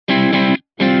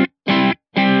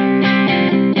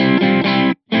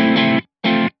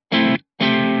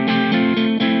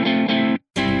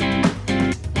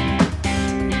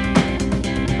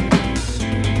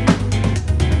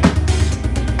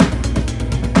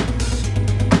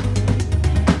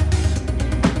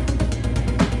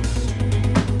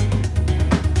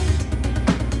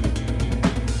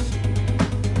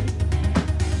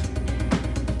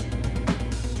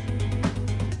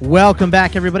Welcome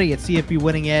back, everybody. It's CFB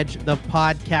Winning Edge, the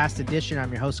podcast edition.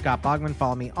 I'm your host, Scott Bogman.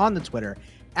 Follow me on the Twitter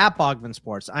at Bogman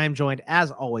Sports. I am joined,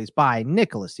 as always, by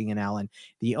Nicholas Ian Allen,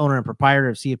 the owner and proprietor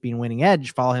of CFB Winning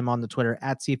Edge. Follow him on the Twitter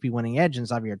at CFB Winning Edge, and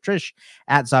Xavier Triche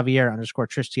at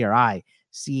Xavier_Triche,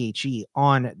 TRICHE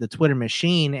on the Twitter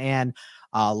machine. And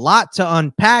a lot to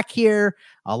unpack here,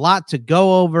 a lot to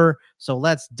go over. So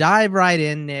let's dive right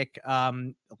in, Nick.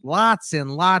 Lots and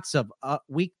lots of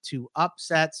week 2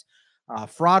 upsets.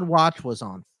 Fraud Watch was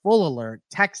on full alert.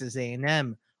 Texas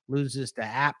A&M loses to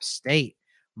App State.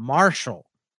 Marshall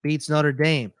beats Notre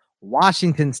Dame.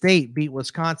 Washington State beat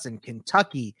Wisconsin.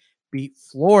 Kentucky beat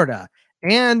Florida.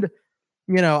 And,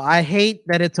 I hate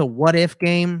that it's a what-if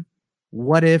game.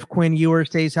 What if Quinn Ewer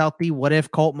stays healthy? What if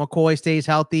Colt McCoy stays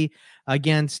healthy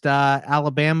against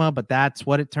Alabama? But that's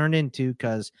what it turned into,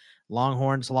 because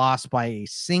Longhorns lost by a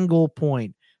single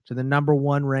point to the number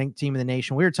 1 ranked team in the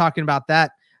nation. We were talking about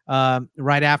that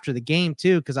right after the game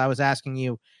too, because I was asking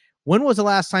you, when was the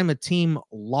last time a team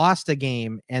lost a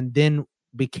game and then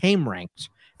became ranked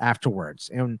afterwards?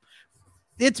 And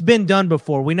it's been done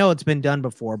before. We know it's been done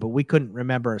before, but we couldn't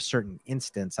remember a certain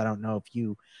instance. I don't know if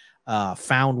you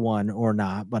found one or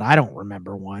not, but I don't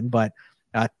remember one. But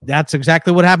that's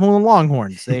exactly what happened with the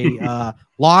Longhorns. They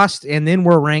lost and then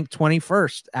were ranked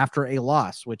 21st after a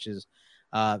loss, which is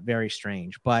very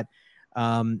strange. But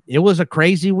it was a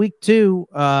crazy week too.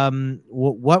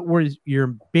 What were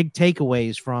your big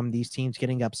takeaways from these teams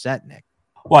getting upset, Nick?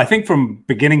 Well, I think from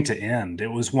beginning to end, it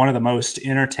was one of the most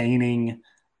entertaining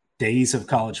days of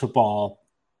college football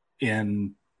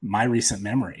in my recent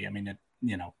memory. I mean,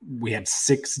 we had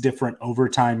 6 different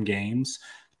overtime games,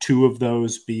 2 of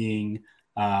those being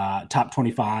top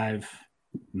 25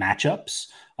 matchups.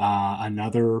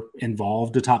 Another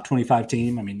involved a top 25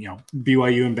 team. I mean,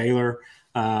 BYU and Baylor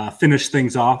finished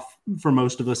things off for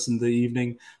most of us in the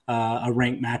evening. A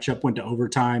ranked matchup went to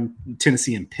overtime.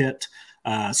 Tennessee and Pitt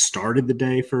started the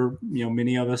day for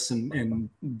many of us, and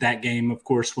that game, of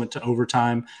course, went to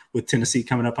overtime with Tennessee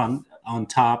coming up on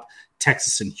top.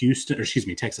 Texas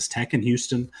Tech and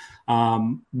Houston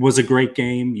was a great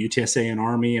game. UTSA and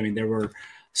Army. I mean, there were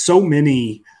so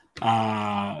many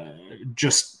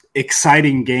just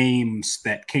exciting games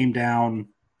that came down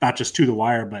not just to the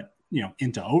wire, but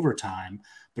into overtime.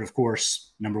 But of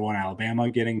course, number 1 Alabama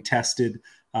getting tested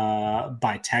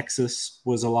by Texas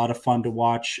was a lot of fun to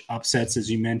watch. Upsets,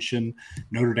 as you mentioned,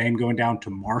 Notre Dame going down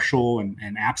to Marshall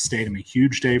and App State. I mean,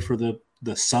 huge day for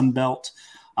the Sun Belt.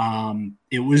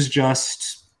 It was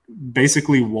just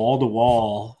basically wall to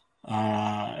wall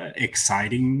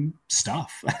exciting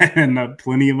stuff and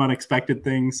plenty of unexpected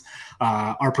things.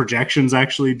 Our projections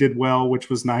actually did well, which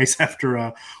was nice after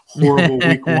a horrible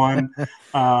week 1.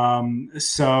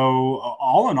 So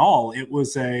all in all, it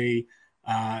was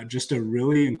just a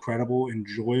really incredible,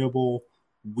 enjoyable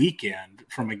weekend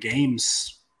from a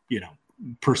game's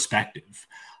perspective.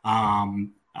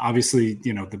 Obviously,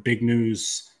 the big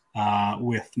news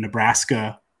with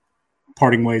Nebraska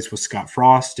parting ways with Scott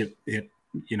Frost, it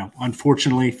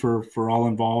unfortunately for all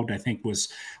involved, I think was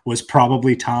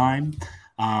probably time.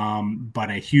 But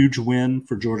a huge win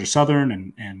for Georgia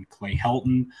Southern and Clay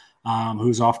Helton,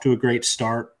 who's off to a great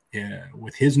start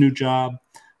with his new job.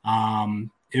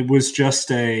 It was just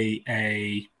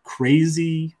a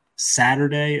crazy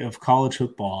Saturday of college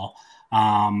football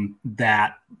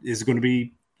that is going to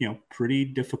be pretty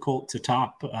difficult to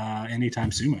top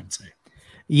anytime soon, I'd say.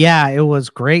 Yeah, it was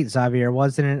great, Xavier,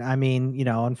 wasn't it? I mean,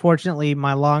 unfortunately,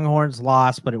 my Longhorns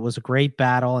lost, but it was a great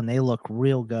battle, and they look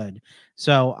real good.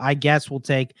 So I guess we'll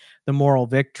take the moral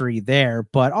victory there.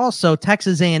 But also,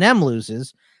 Texas A&M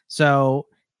loses, so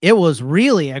it was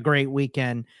really a great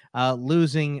weekend.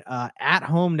 Losing at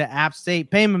home to App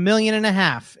State, pay them $1.5 million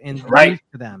and right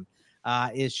to them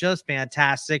is just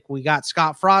fantastic. We got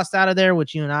Scott Frost out of there,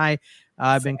 which you and I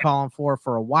have been calling for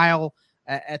a while.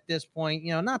 At this point,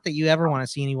 not that you ever want to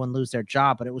see anyone lose their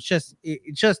job, but it was just,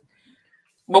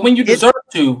 But when you deserve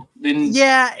to, then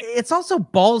yeah, it's also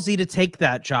ballsy to take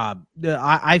that job.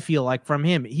 I feel like from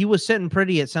him, he was sitting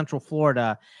pretty at Central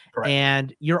Florida, correct,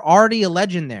 and you're already a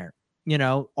legend there.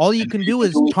 All you can do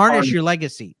is tarnish your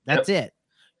legacy. That's it.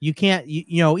 You can't,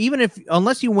 even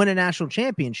unless you win a national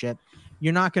championship,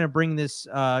 you're not going to bring this.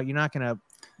 You're not going to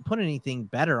put anything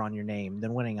better on your name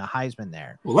than winning a Heisman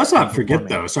there. Well, let's not forget,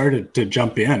 though, sorry to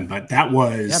jump in, but that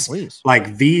was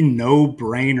like the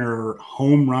no-brainer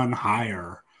home run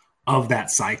hire of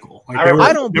that cycle. Like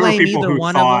I don't blame either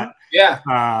one of them.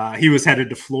 Yeah. He was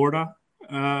headed to Florida,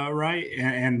 right?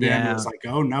 And then it was like,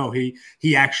 oh, no,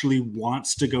 he actually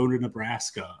wants to go to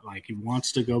Nebraska. Like, he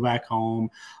wants to go back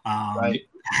home. Right.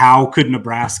 How could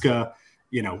Nebraska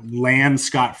land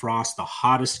Scott Frost, the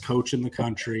hottest coach in the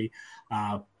country.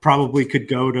 Probably could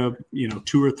go to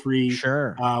 2 or 3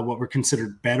 what were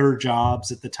considered better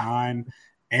jobs at the time.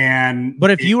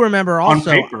 But if you remember,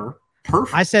 also on paper,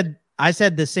 perfect. I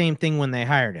said the same thing when they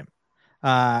hired him.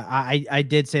 I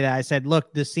did say that. I said,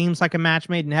 look, this seems like a match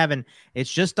made in heaven.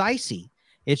 It's just dicey.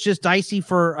 It's just dicey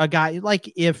for a guy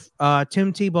like if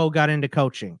Tim Tebow got into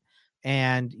coaching,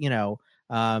 and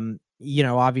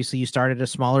obviously you started a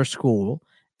smaller school,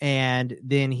 and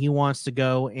then he wants to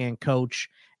go and coach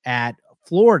at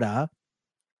Florida.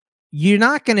 It's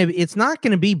not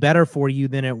going to be better for you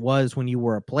than it was when you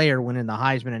were a player winning the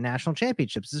Heisman and national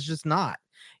championships. It's just not.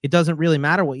 It doesn't really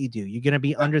matter what you do. You're going to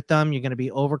be under thumb. You're going to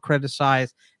be over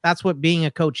criticized. That's what being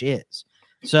a coach is.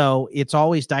 So it's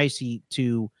always dicey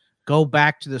to go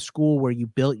back to the school where you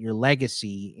built your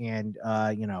legacy and,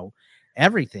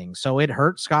 everything. So it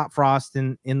hurt Scott Frost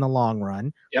in the long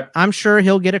run. Yep. I'm sure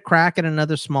he'll get a crack at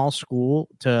another small school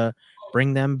to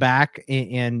bring them back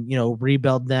and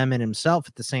rebuild them and himself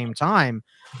at the same time.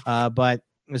 But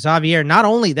Xavier, not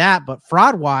only that, but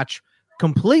Fraud Watch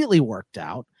completely worked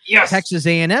out. Yes. Texas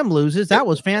A&M loses. That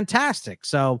was fantastic.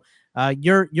 So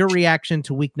your reaction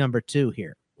to week number 2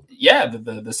 here. Yeah,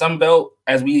 the Sun Belt,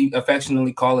 as we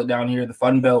affectionately call it down here, the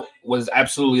Fun Belt was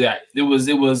absolutely that. It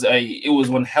was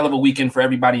one hell of a weekend for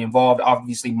everybody involved.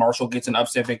 Obviously, Marshall gets an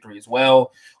upset victory as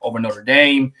well over Notre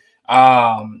Dame.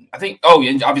 And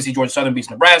obviously Georgia Southern beats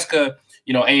Nebraska.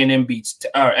 A&M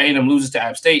loses to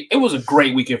App State. It was a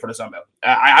great weekend for the Sun Belt.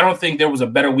 I don't think there was a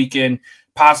better weekend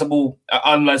possible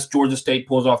unless Georgia State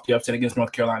pulls off the upset against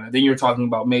North Carolina. Then you're talking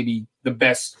about maybe the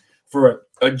best for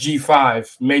a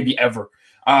G5 maybe ever.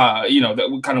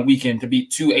 That kind of weekend to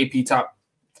beat 2 AP top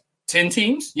 10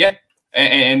 teams. Yeah.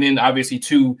 And then obviously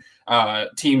 2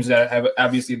 teams that have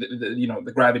obviously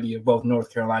the gravity of both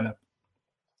North Carolina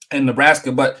and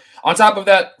Nebraska. But on top of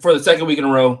that, for the second week in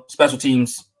a row, special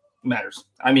teams matters.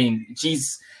 I mean,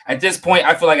 geez, at this point,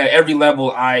 I feel like at every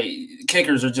level,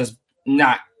 kickers are just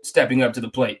not stepping up to the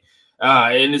plate.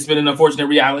 And it's been an unfortunate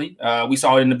reality. We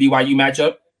saw it in the BYU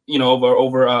matchup,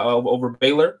 over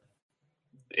Baylor.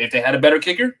 If they had a better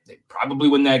kicker, they probably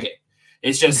win that game.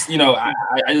 It's just,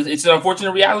 it's an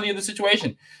unfortunate reality of the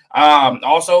situation.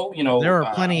 Also, there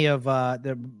are plenty of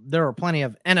there are plenty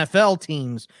of NFL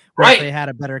teams where right. If they had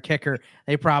a better kicker,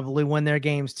 they probably win their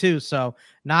games too. So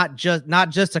not just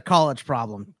a college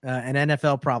problem, an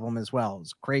NFL problem as well.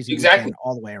 It's crazy, exactly,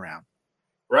 all the way around.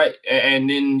 Right, and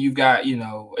then you've got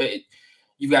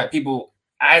you've got people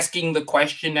asking the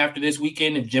question after this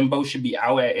weekend if Jimbo should be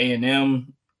out at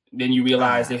A&M. Then you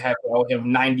realize they have to owe him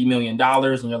 $90 million,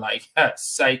 and you're like,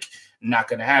 psych, not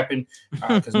going to happen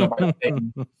because nobody paid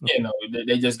him.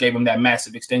 They just gave him that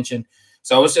massive extension.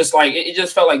 So it's just like it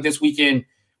just felt like this weekend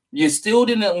you still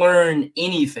didn't learn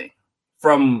anything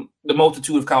from the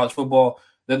multitude of college football.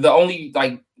 The only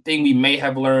thing we may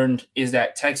have learned is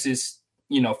that Texas,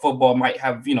 football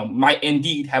might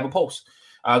indeed have a pulse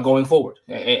going forward,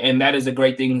 and that is a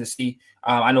great thing to see.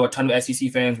 I know a ton of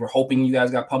SEC fans were hoping you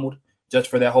guys got pummeled just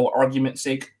for that whole argument's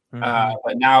sake.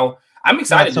 But now I'm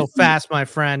excited. Not so fast, my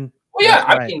friend. Well, yeah,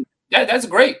 right. I mean, that's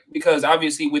great because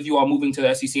obviously with you all moving to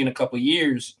the SEC in a couple of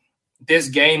years, this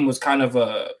game was kind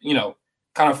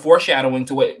of foreshadowing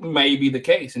to what may be the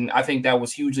case. And I think that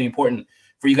was hugely important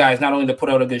for you guys, not only to put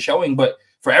out a good showing, but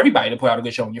for everybody to put out a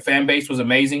good showing. Your fan base was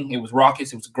amazing. It was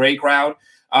raucous. It was a great crowd.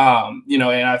 And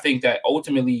I think that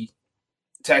ultimately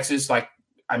Texas,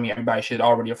 everybody should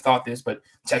already have thought this, but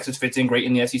Texas fits in great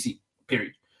in the SEC.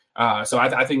 Period. So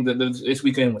I think that this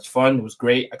weekend was fun. It was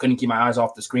great. I couldn't keep my eyes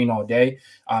off the screen all day.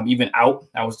 Even out,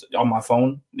 I was on my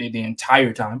phone the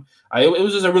entire time. It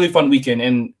was just a really fun weekend.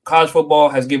 And college football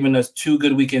has given us 2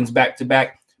 good weekends back to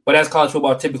back. But as college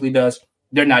football typically does,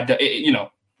 they're not done.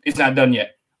 It's not done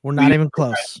yet. We're not even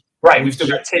close. Right. We've still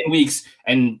got 10 weeks,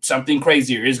 and something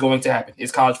crazier is going to happen.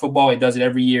 It's college football. It does it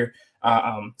every year.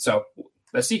 So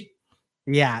let's see.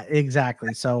 Yeah,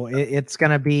 exactly. So it's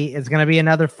gonna be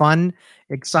another fun,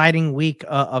 exciting week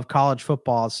of college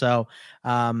football. So,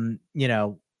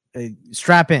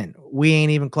 strap in. We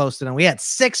ain't even close to them. We had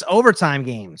 6 overtime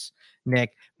games.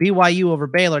 Nick, BYU over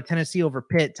Baylor, Tennessee over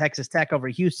Pitt, Texas Tech over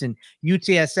Houston,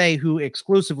 UTSA, who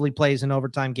exclusively plays in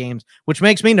overtime games, which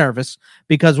makes me nervous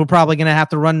because we're probably going to have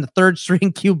to run the 3rd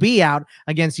string QB out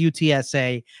against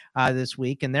UTSA this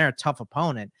week, and they're a tough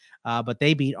opponent. But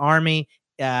they beat Army.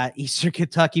 Eastern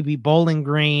Kentucky beat Bowling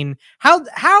Green. How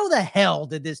the hell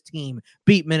did this team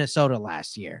beat Minnesota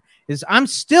last year? I'm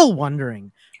still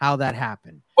wondering how that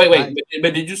happened. Wait,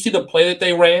 but did you see the play that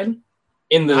they ran?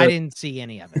 I didn't see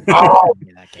any of it. Oh,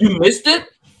 you missed it?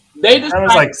 They That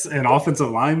was like an offensive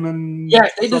lineman.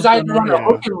 Yes, they decided to run a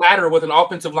hook and ladder with an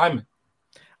offensive lineman.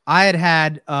 I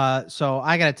had so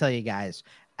I got to tell you guys,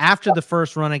 after the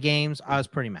first run of games, I was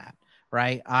pretty mad,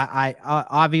 right? I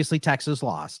obviously Texas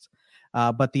lost.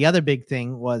 But the other big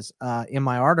thing was in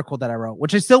my article that I wrote,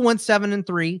 which I still went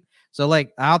 7-3. So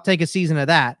like, I'll take a season of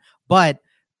that. But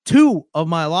 2 of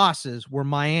my losses were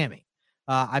Miami.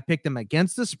 I picked them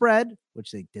against the spread,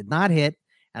 which they did not hit.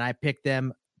 And I picked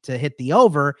them to hit the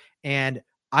over. And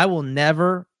I will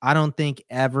never, I don't think,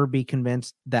 ever be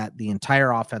convinced that the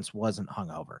entire offense wasn't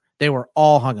hungover. They were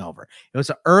all hungover. It was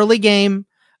an early game.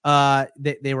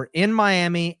 They were in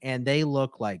Miami and they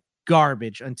looked like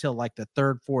garbage until like the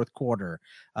third, fourth quarter.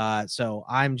 So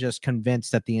I'm just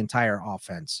convinced that the entire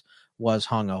offense was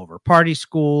hungover. Party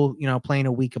school, playing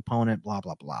a weak opponent, blah,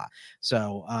 blah, blah.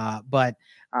 So,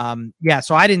 yeah,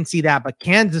 so I didn't see that. But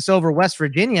Kansas over West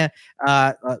Virginia,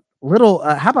 how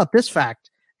about this fact?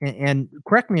 And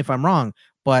correct me if I'm wrong,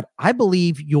 but I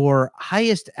believe your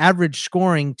highest average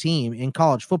scoring team in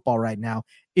college football right now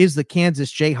is the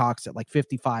Kansas Jayhawks at like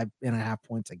 55.5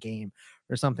 points a game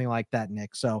or something like that,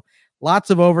 Nick. So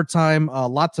lots of overtime,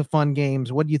 lots of fun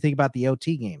games. What do you think about the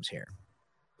OT games here?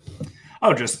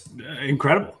 Oh, just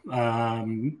incredible. I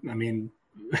mean,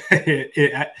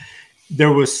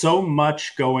 there was so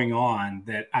much going on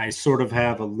that I sort of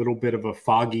have a little bit of a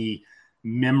foggy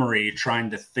memory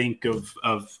trying to think of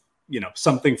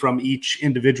something from each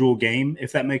individual game,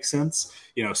 if that makes sense.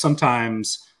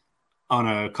 Sometimes on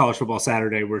a college football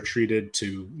Saturday, we're treated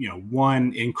to,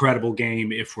 one incredible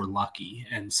game if we're lucky.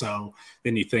 And so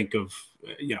then you think of,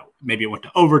 maybe it went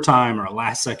to overtime or a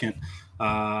last second,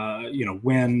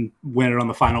 win it on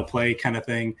the final play kind of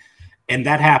thing. And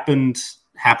that happened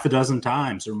half a dozen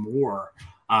times or more,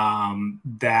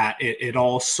 that it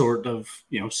all sort of,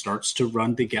 starts to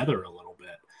run together a little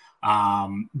bit.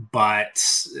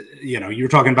 But you're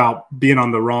talking about being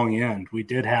on the wrong end. We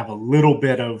did have a little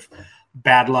bit of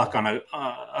bad luck on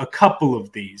a couple of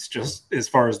these, just as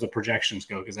far as the projections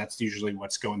go, because that's usually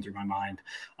what's going through my mind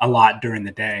a lot during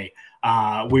the day.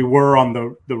 We were on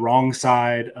the wrong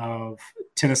side of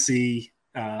Tennessee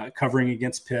covering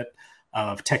against Pitt,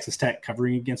 of Texas Tech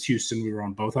covering against Houston. We were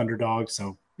on both underdogs.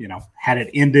 So, had it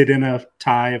ended in a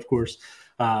tie, of course,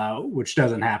 which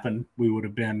doesn't happen, we would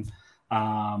have been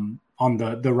on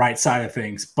the right side of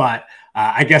things. But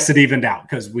I guess it evened out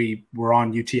because we were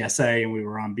on UTSA and we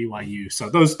were on BYU. So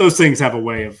those things have a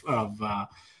way of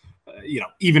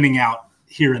evening out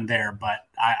here and there. But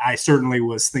I certainly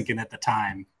was thinking at the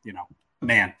time,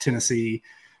 man, Tennessee,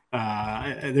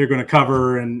 they're going to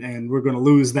cover and we're going to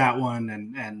lose that one.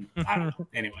 And I don't know.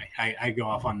 Anyway, I go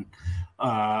off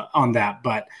on that.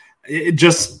 But it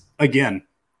just, again,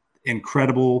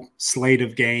 incredible slate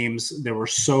of games. There were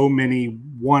so many,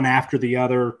 one after the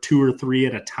other, 2 or 3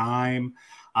 at a time.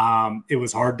 It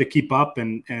was hard to keep up,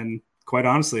 and quite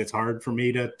honestly, it's hard for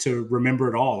me to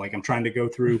remember it all. Like, I'm trying to go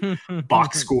through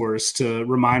box scores to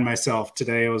remind myself.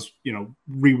 Today I was,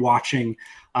 rewatching,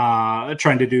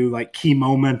 trying to do like key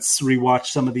moments, rewatch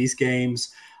some of these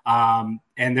games. And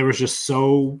there was just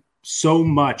so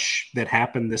much that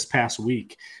happened this past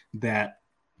week that,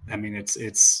 I mean, it's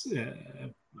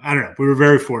I don't know. We were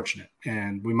very fortunate,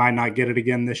 and we might not get it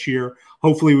again this year.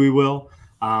 Hopefully we will.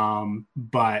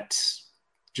 But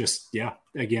just, yeah,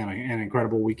 again, an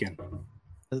incredible weekend.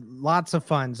 Lots of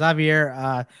fun.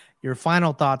 Xavier, your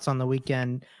final thoughts on the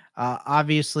weekend.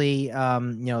 Obviously,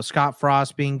 Scott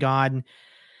Frost being gone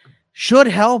should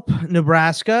help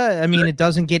Nebraska. I mean, it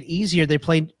doesn't get easier. They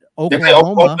played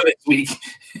Oklahoma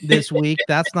this week.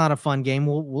 That's not a fun game.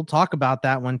 We'll talk about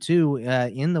that one too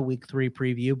in the week 3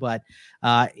 preview. But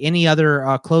any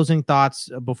other closing thoughts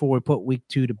before we put week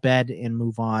 2 to bed and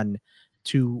move on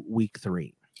to week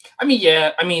 3? I mean,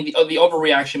 the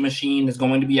overreaction machine is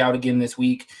going to be out again this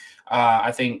week.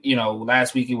 I think,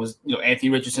 last week it was, Anthony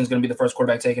Richardson's going to be the first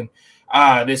quarterback taken.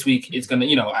 This week it's going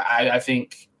to, I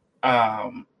think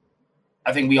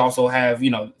we also have,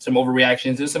 some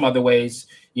overreactions in some other ways.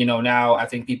 Now I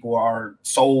think people are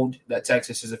sold that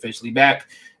Texas is officially back.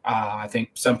 I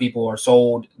think some people are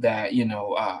sold that,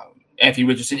 Anthony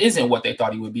Richardson isn't what they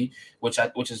thought he would be, which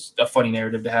is a funny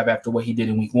narrative to have after what he did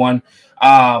in week 1.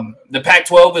 The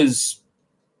Pac-12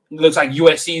 looks like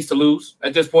USC's to lose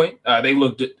at this point. They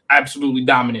looked absolutely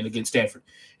dominant against Stanford.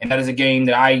 And that is a game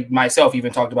that I myself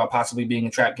even talked about possibly being a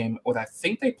trap game with. I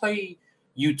think they play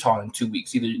Utah in 2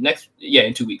 weeks,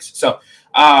 in 2 weeks. So,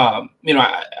 I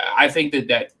think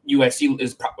that USC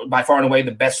is by far and away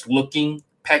the best looking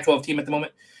Pac-12 team at the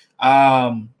moment.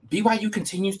 BYU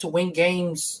continues to win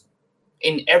games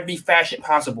in every fashion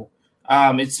possible.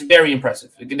 It's very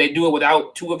impressive. They do it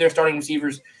without 2 of their starting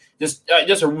receivers.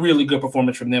 Just a really good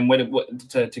performance from them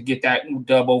to get that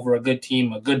dub over a good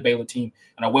team, a good Baylor team,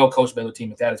 and a well-coached Baylor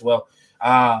team at that as well.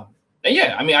 And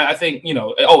yeah, I mean, I think,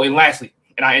 oh, and lastly,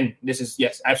 and this is,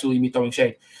 yes, absolutely me throwing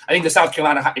shade. I think the South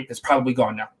Carolina hype is probably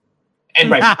gone now. And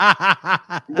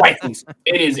rightfully so.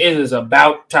 It is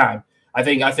about time. I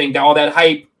think that all that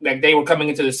hype that they were coming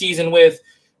into the season with,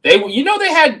 they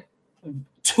had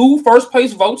 2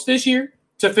 first-place votes this year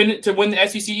to win the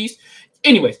SEC East.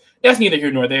 Anyways, that's neither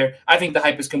here nor there. I think the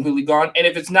hype is completely gone. And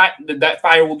if it's not, that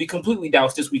fire will be completely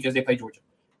doused this week as they play Georgia.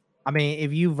 I mean,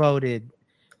 if you voted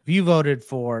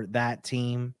for that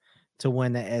team to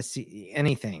win the SEC,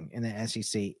 anything in the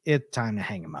SEC, it's time to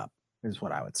hang them up, is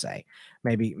what I would say.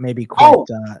 Maybe quit.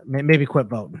 Maybe quit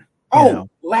voting.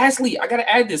 Lastly, I got to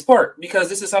add this part because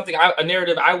this is something a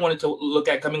narrative I wanted to look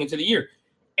at coming into the year.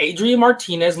 Adrian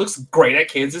Martinez looks great at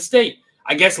Kansas State.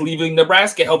 I guess leaving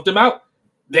Nebraska helped him out.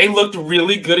 They looked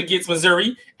really good against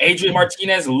Missouri. Adrian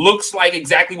Martinez looks like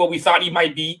exactly what we thought he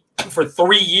might be for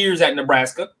 3 years at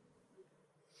Nebraska.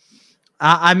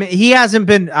 I mean, he hasn't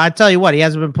been. I tell you what, he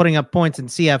hasn't been putting up points in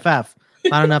CFF.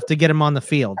 Not enough to get him on the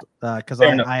field because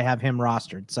I have him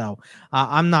rostered. So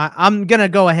I'm gonna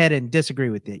go ahead and disagree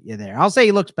with you there. I'll say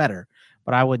he looks better,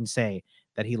 but I wouldn't say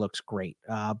that he looks great.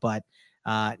 But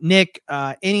Nick,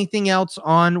 anything else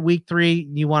on week 3?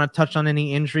 You want to touch on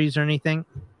any injuries or anything?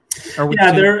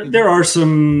 There are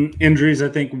some injuries I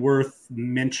think worth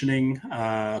mentioning.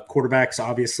 Quarterbacks,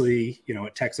 obviously,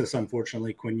 at Texas,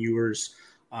 unfortunately, Quinn Ewers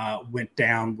went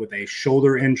down with a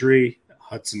shoulder injury.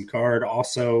 Hudson Card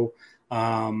also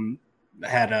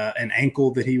had an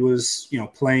ankle that he was,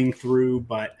 playing through,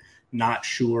 but not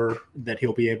sure that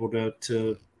he'll be able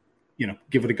to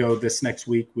give it a go this next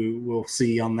week. We will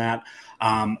see on that.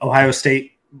 Ohio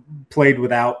State played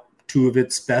without 2 of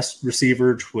its best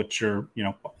receivers, which are,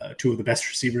 2 of the best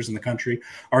receivers in the country,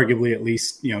 arguably at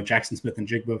least, Jackson Smith and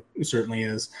Jigba certainly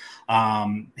is.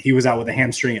 He was out with a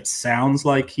hamstring. It sounds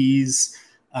like he's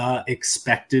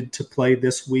expected to play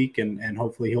this week, and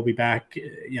hopefully he'll be back,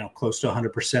 close to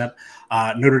 100%.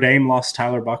 Notre Dame lost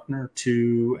Tyler Buckner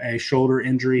to a shoulder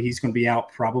injury. He's going to be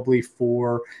out probably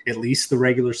for at least the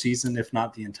regular season, if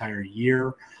not the entire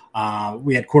year.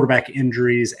 We had quarterback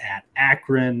injuries at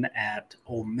Akron, at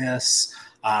Ole Miss.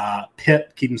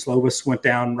 Pitt, Keaton Slovis went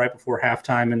down right before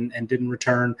halftime and didn't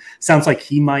return. Sounds like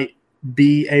he might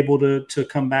be able to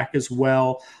come back as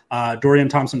well. Dorian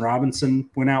Thompson-Robinson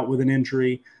went out with an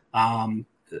injury.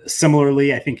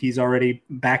 Similarly, I think he's already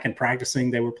back in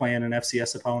practicing. They were playing an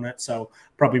FCS opponent, so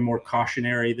probably more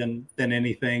cautionary than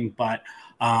anything. But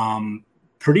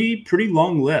pretty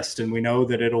long list, and we know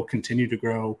that it'll continue to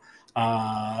grow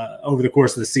over the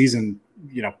course of the season.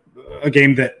 A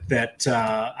game that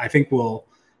I think will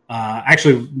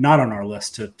actually not on our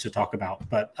list to talk about,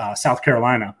 but South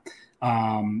Carolina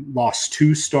lost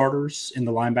 2 starters in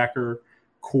the linebacker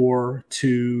core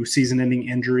to season-ending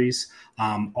injuries.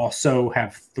 Also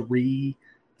have 3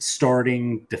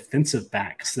 starting defensive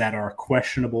backs that are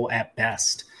questionable at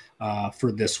best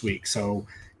for this week. So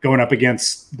going up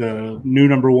against the new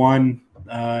number 1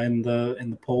 in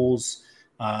the polls,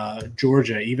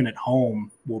 Georgia, even at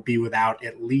home, will be without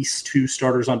at least 2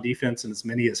 starters on defense and as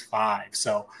many as 5.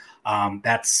 So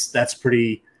that's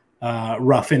pretty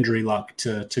rough injury luck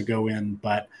to go in.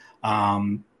 But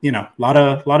a lot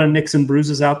of nicks and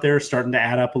bruises out there starting to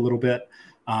add up a little bit.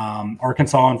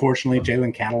 Arkansas, unfortunately,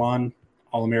 Jalen Catalon,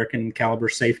 All-American caliber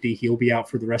safety, he'll be out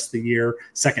for the rest of the year.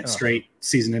 Second straight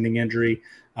season-ending injury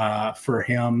for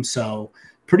him. So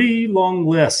pretty long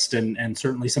list and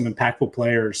certainly some impactful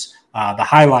players. The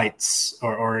highlights,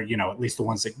 or at least the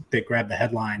ones that grab the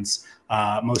headlines,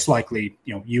 most likely,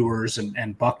 Ewers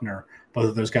and Buckner. Both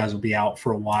of those guys will be out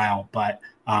for a while, but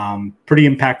pretty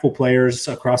impactful players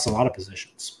across a lot of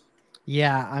positions.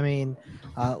 Yeah, I mean,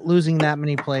 losing that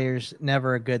many players,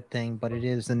 never a good thing, but it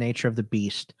is the nature of the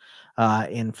beast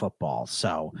in football.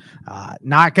 So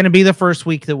not going to be the first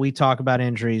week that we talk about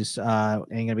injuries. Ain't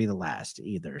going to be the last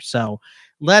either. So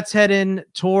let's head in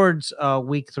towards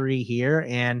week 3 here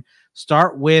and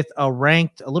start with a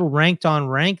little ranked on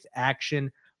ranked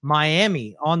action.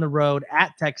 Miami on the road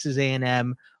at Texas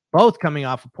A&M, both coming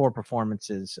off of poor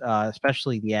performances,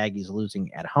 especially the Aggies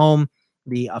losing at home.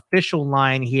 The official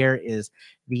line here is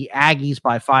the Aggies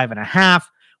by 5.5.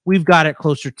 We've got it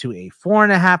closer to a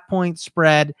 4.5 point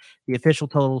spread. The official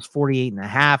total is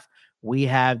 48.5. We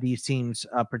have these teams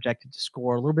projected to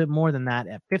score a little bit more than that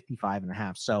at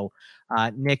 55.5. So,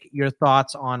 Nick, your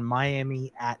thoughts on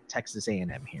Miami at Texas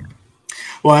A&M here?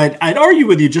 Well, I'd argue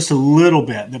with you just a little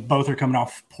bit that both are coming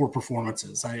off poor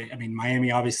performances. I mean,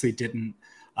 Miami obviously didn't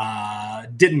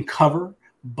cover,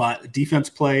 but defense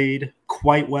played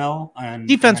quite well. And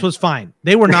defense was fine.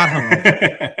 They were not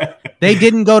hungover. They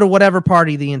didn't go to whatever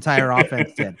party the entire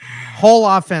offense did. Whole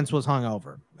offense was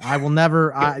hungover. I will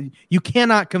never. You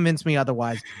cannot convince me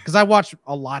otherwise because I watched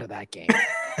a lot of that game.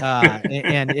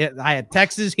 I had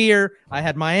Texas here. I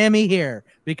had Miami here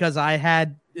because I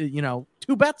had 2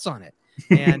 bets on it.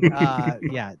 And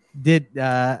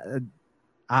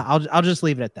I'll just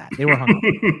leave it at that. They were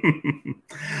hungover.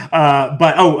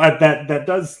 That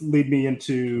does lead me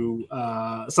into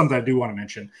something I do want to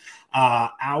mention.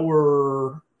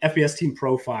 Our FBS team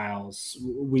profiles,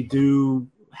 we do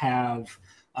have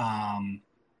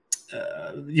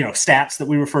stats that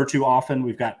we refer to often.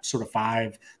 We've got sort of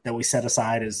 5 that we set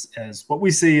aside as what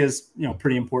we see as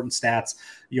pretty important stats: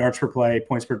 yards per play,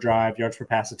 points per drive, yards per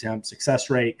pass attempt, success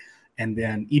rate, and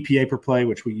then EPA per play,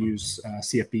 which we use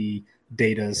CFB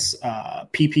Data's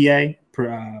PPA,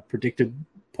 predicted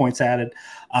points added.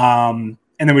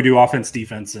 And then we do offense,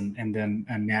 defense, and then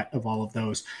a net of all of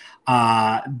those.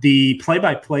 The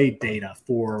play-by-play data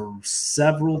for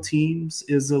several teams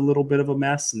is a little bit of a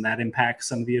mess, and that impacts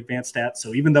some of the advanced stats.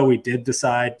 So even though we did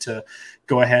decide to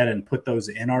go ahead and put those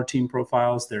in our team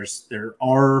profiles, there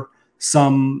are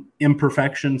some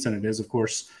imperfections, and it is, of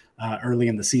course, early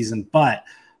in the season. But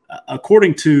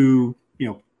according to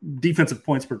defensive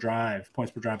points per drive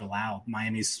allowed,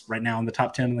 Miami's right now in the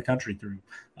top 10 in the country through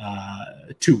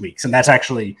 2 weeks. And that's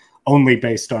actually only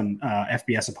based on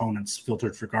FBS opponents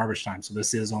filtered for garbage time. So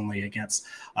this is only against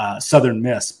Southern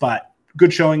Miss, but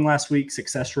good showing last week.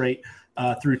 Success rate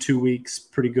through 2 weeks,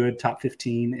 pretty good, top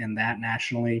 15 in that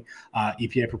nationally.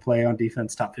 EPA per play on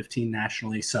defense, top 15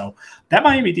 nationally. So that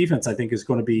Miami defense, I think, is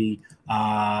going to be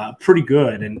pretty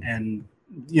good. And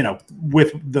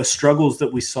with the struggles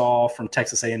that we saw from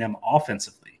Texas A&M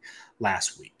offensively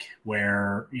last week,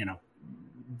 where,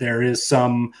 there is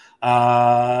some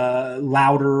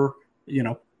louder,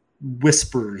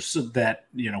 whispers that,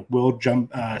 will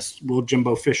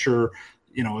Jimbo Fisher,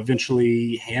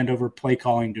 eventually hand over play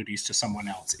calling duties to someone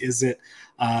else? Is it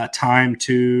time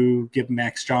to give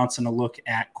Max Johnson a look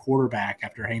at quarterback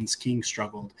after Haynes King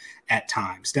struggled at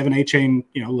times? Devin Achane,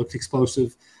 looked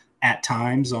explosive at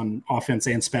times on offense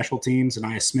and special teams. And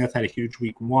Nia Smith had a huge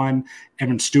week 1.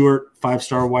 Evan Stewart,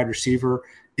 5-star wide receiver,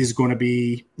 is going to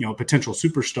be, a potential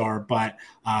superstar, but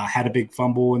had a big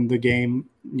fumble in the game,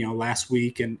 last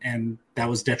week, and that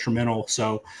was detrimental.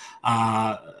 So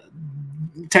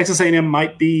Texas A&M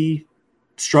might be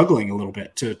struggling a little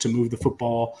bit to move the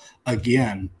football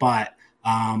again, but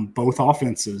both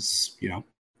offenses,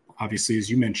 obviously, as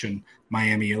you mentioned,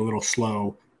 Miami a little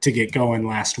slow to get going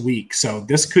last week. So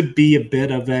this could be a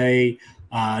bit of a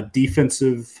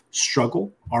defensive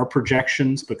struggle, our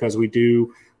projections, because we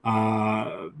do,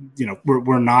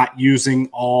 we're not using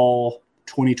all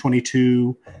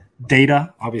 2022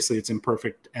 data. Obviously, it's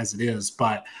imperfect as it is,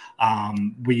 but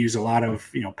we use a lot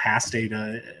of, past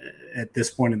data at this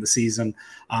point in the season.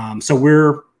 So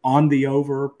we're on the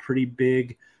over pretty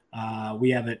big.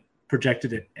 We have it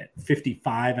projected at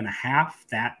 55.5.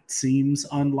 That seems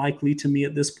unlikely to me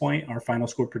at this point. Our final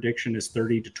score prediction is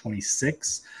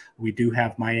 30-26. We do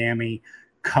have Miami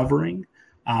covering,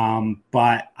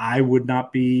 but I would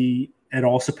not be at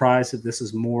all surprised if this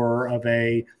is more of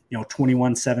a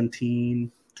 21-17,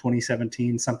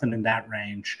 2017, something in that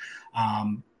range.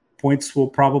 Points will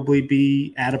probably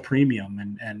be at a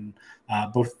premium, and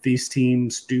both these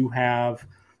teams do have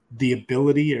the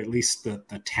ability, or at least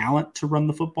the talent, to run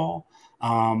the football.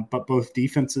 But both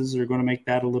defenses are going to make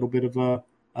that a little bit of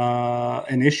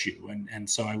an issue. And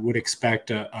so I would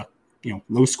expect a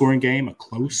low scoring game, a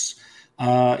close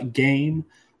game.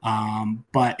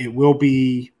 But it will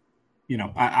be,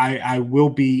 I will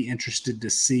be interested to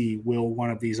see, will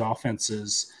one of these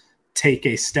offenses take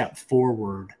a step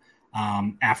forward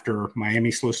after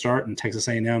Miami's slow start and Texas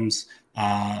A&M's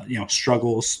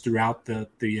struggles throughout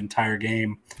the entire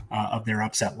game of their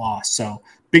upset loss. So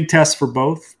big test for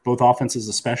both offenses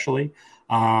especially,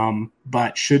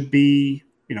 but should be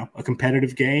a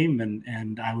competitive game,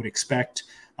 and I would expect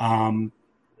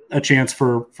a chance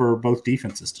for both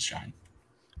defenses to shine.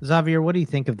 Xavier, what do you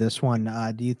think of this one?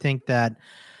 Do you think that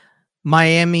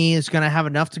Miami is going to have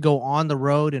enough to go on the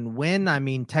road and win? I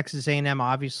mean, Texas A&M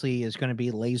obviously is going to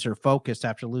be laser focused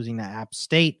after losing to App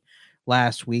State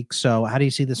last week. So how do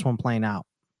you see this one playing out?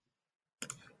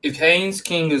 If Haynes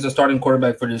King is the starting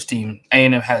quarterback for this team,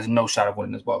 A&M has no shot of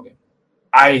winning this ballgame.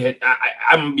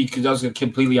 I'm because I was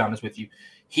completely honest with you.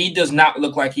 He does not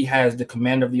look like he has the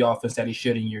command of the offense that he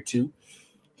should in year 2.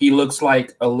 He looks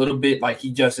like a little bit like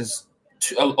he just is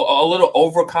a little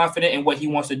overconfident in what he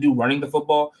wants to do running the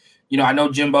football. I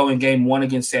know Jimbo in game 1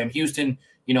 against Sam Houston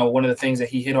one of the things that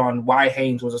he hit on why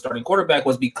Haynes was a starting quarterback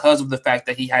was because of the fact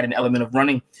that he had an element of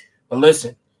running. But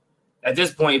listen, at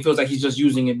this point, it feels like he's just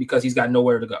using it because he's got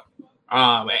nowhere to go.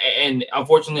 And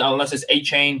unfortunately, unless it's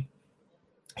A-Chain,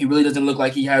 he really doesn't look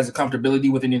like he has a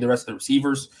comfortability with any of the rest of the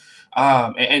receivers.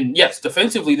 And yes,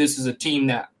 defensively, this is a team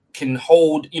that can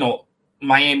hold,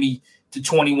 Miami to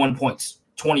 21 points,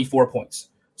 24 points,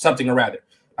 something or rather.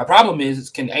 My problem is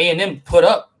can A&M put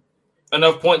up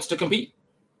enough points to compete?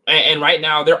 And right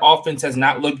now, their offense has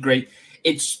not looked great.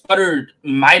 It sputtered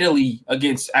mightily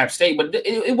against App State, but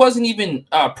it wasn't even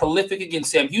prolific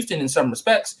against Sam Houston in some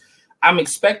respects. I'm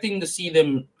expecting to see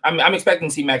them. I'm expecting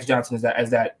to see Max Johnson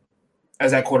as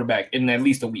that quarterback in at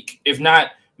least a week. If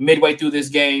not midway through this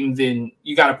game, then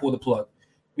you got to pull the plug,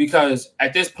 because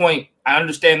at this point, I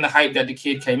understand the hype that the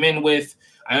kid came in with.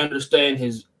 I understand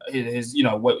his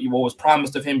what was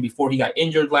promised of him before he got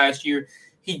injured last year.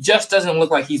 He just doesn't look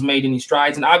like he's made any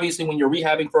strides. And obviously, when you're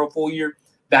rehabbing for a full year,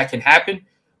 that can happen.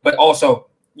 But also,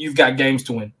 you've got games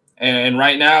to win. And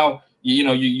right now,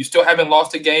 you still haven't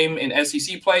lost a game in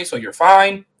SEC play, so you're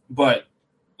fine. But,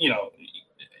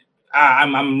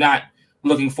 I'm not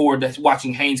looking forward to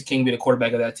watching Haynes King be the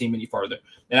quarterback of that team any further.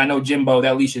 And I know Jimbo,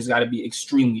 that leash has got to be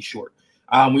extremely short.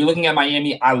 When you're looking at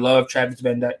Miami, I love Travis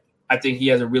Van Dyke. I think he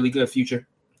has a really good future.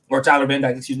 Or Tyler Van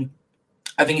Dyke, excuse me.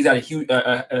 I think he's got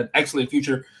an excellent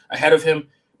future ahead of him.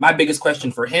 My biggest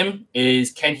question for him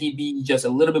is, can he be just a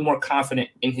little bit more confident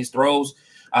in his throws?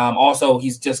 Also,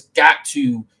 he's got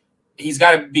to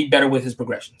be better with his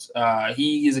progressions.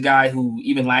 He is a guy who,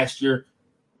 even last year,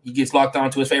 he gets locked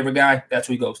on to his favorite guy. That's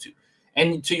who he goes to.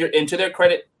 And to their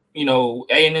credit,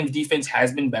 A&M's defense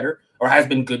has been better, or has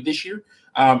been good this year.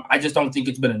 I just don't think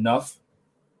it's been enough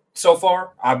so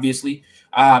far, obviously.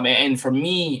 And for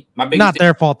me, my biggest not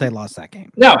their fault they lost that game.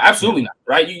 No, absolutely not.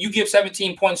 Right? You give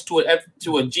 17 points to a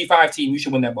G5 team, you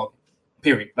should win that ball game.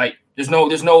 Period. Like there's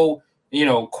no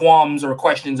qualms or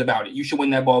questions about it. You should win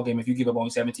that ball game if you give up only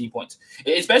 17 points.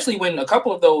 Especially when a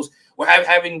couple of those were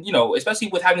having, especially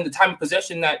with having the time of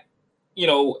possession that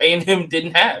A&M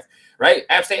didn't have. Right?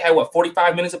 App State had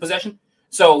 45 minutes of possession.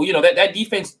 So that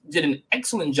defense did an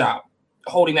excellent job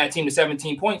holding that team to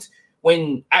 17 points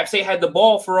when App State had the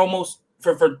ball for almost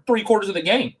for 3/4 of the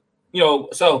game, or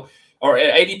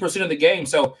 80% of the game.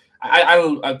 So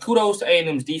I kudos to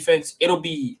A&M's defense. It'll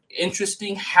be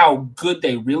interesting how good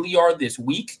they really are this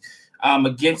week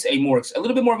against a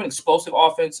little bit more of an explosive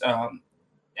offense.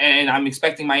 And I'm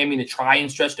expecting Miami to try and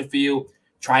stretch the field,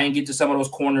 try and get to some of those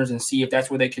corners and see if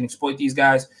that's where they can exploit these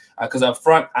guys. Because up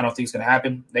front, I don't think it's going to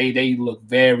happen. They look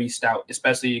very stout,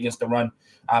 especially against the run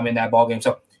in that ball game.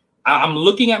 So I'm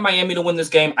looking at Miami to win this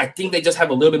game. I think they just have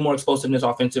a little bit more explosiveness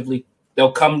offensively.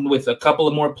 They'll come with a couple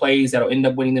of more plays that'll end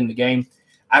up winning them the game.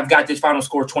 I've got this final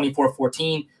score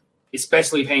 24-14,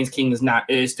 especially if Haynes King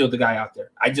is still the guy out there.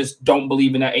 I just don't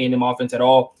believe in that A&M offense at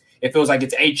all. It feels like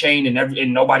it's A-Chain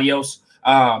and nobody else.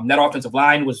 That offensive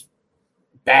line was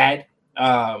bad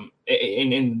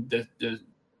in the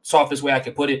softest way I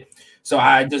could put it. So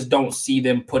I just don't see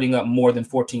them putting up more than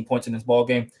 14 points in this ball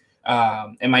game.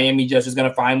 And Miami just is going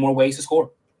to find more ways to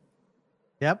score.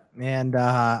 Yep. And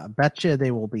I bet you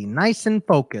they will be nice and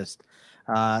focused.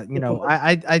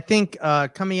 I think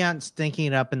coming out and stinking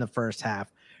it up in the first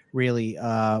half really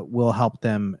will help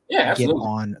them get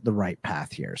on the right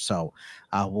path here. So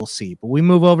we'll see. But we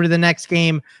move over to the next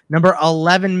game. Number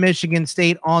 11, Michigan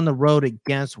State on the road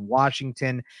against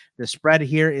Washington. The spread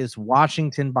here is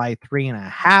Washington by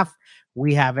 3.5.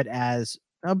 We have it as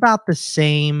about the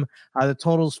same. The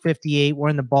total's 58. We're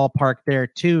in the ballpark there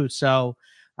too. So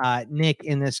Nick,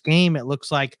 in this game, it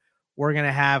looks like we're going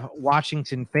to have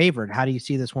Washington favored. How do you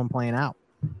see this one playing out?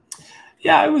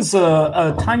 Yeah, I was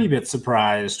a tiny bit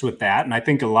surprised with that. And I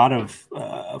think a lot of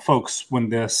folks, when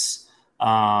this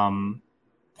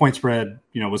point spread,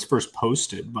 was first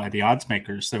posted by the odds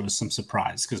makers, there was some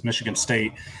surprise because Michigan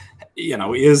State,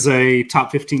 is a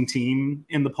top 15 team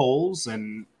in the polls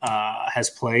and has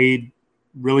played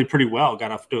really pretty well.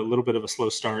 Got off to a little bit of a slow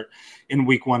start in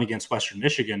week 1 against Western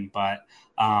Michigan, but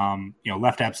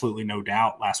left absolutely no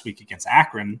doubt last week against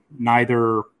Akron.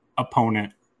 Neither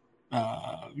opponent,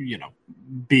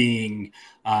 being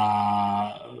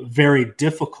very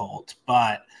difficult,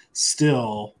 but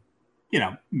still,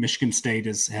 Michigan State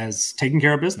has taken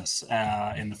care of business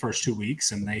in the first 2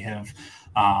 weeks, and they have,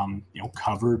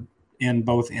 covered in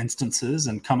both instances.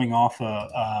 And coming off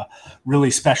a really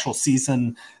special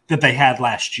season that they had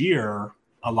last year,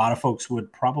 a lot of folks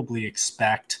would probably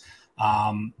expect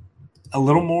a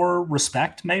little more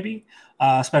respect, maybe,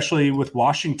 especially with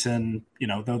Washington,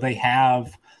 though they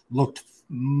have looked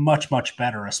much, much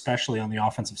better, especially on the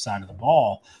offensive side of the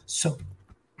ball. So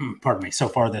so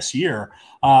far this year,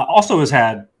 also has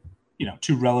had,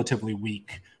 two relatively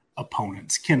weak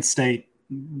opponents. Kent State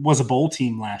was a bowl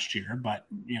team last year, but,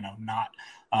 not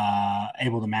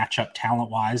able to match up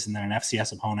talent-wise, and then an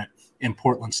FCS opponent in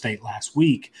Portland State last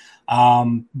week.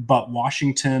 But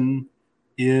Washington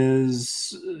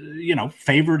is,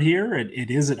 favored here. It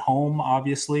is at home,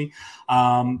 obviously,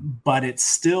 but it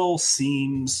still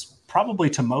seems probably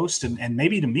to most, and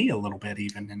maybe to me a little bit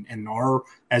even, and our,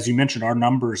 as you mentioned, our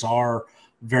numbers are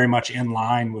very much in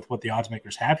line with what the odds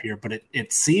makers have here, but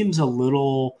it seems a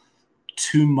little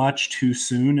too much too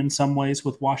soon in some ways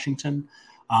with Washington.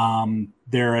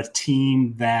 They're a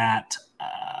team that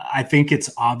I think it's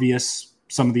obvious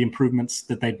some of the improvements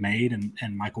that they've made,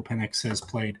 and Michael Penix has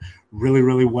played really,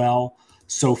 really well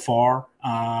so far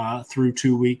through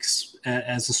 2 weeks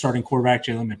as the starting quarterback.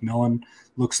 Jalen McMillan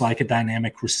looks like a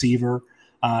dynamic receiver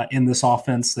in this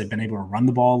offense. They've been able to run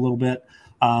the ball a little bit,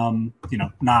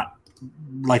 not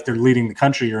like they're leading the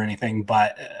country or anything,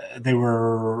 but they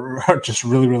were just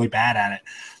really, really bad at it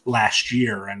last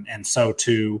year. And so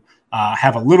to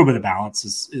have a little bit of balance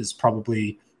is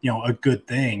probably, a good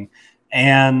thing.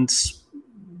 And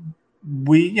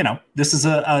this is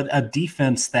a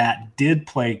defense that did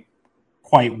play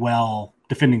quite well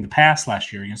defending the pass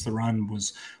last year. Against the run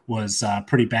was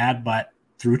pretty bad, but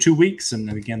through 2 weeks, and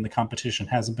then again, the competition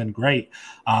hasn't been great,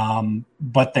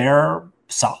 but they're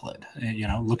solid.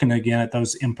 Looking again at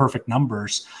those imperfect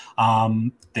numbers,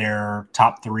 they're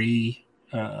top three,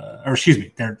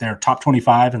 they're top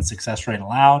 25 in success rate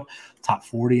allowed, top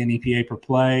 40 in EPA per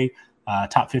play,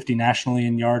 top 50 nationally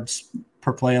in yards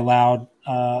per play allowed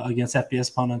against FBS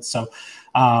opponents. So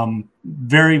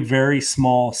very, very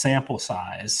small sample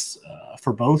size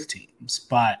for both teams,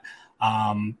 but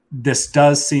this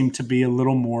does seem to be a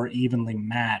little more evenly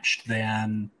matched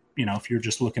than, if you're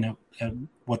just looking at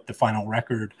what the final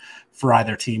record for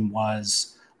either team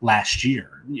was last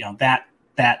year.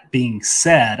 That being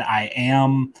said,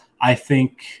 I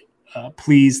think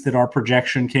pleased that our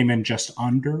projection came in just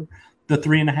under the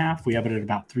 3.5. We have it at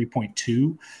about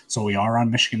 3.2. So we are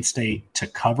on Michigan State to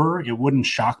cover. It wouldn't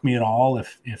shock me at all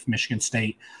if Michigan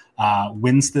State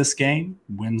wins this game,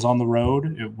 wins on the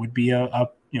road. It would be a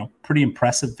pretty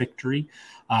impressive victory,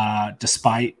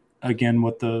 despite, again,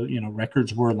 what the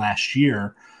records were last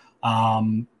year.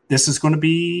 This is going to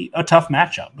be a tough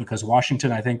matchup because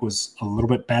Washington, I think, was a little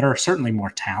bit better, certainly more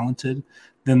talented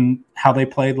than how they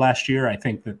played last year. I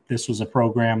think that this was a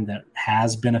program that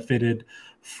has benefited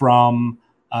from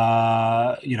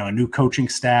a new coaching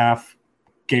staff,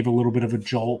 gave a little bit of a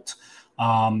jolt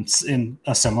in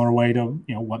a similar way to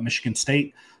what Michigan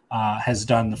State has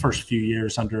done the first few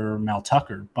years under Mel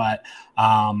Tucker. But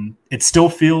it still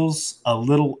feels a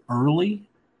little early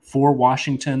for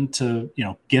Washington to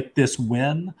get this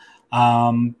win.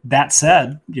 That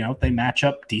said, they match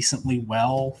up decently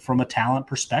well from a talent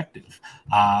perspective.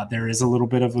 There is a little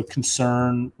bit of a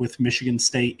concern with Michigan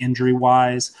State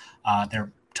injury-wise.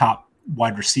 Their top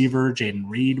wide receiver, Jaden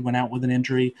Reed, went out with an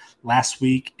injury last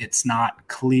week. It's not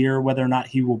clear whether or not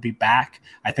he will be back.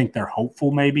 I think they're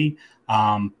hopeful maybe,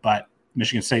 but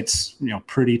Michigan State's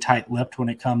pretty tight-lipped when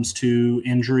it comes to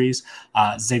injuries.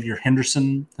 Xavier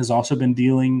Henderson has also been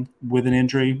dealing with an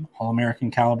injury, All-American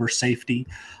caliber safety.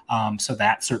 So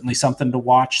that's certainly something to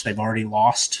watch. They've already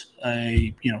lost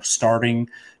a starting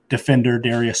defender,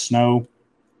 Darius Snow,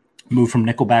 moved from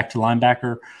nickelback to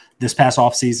linebacker this past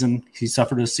offseason. He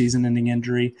suffered a season-ending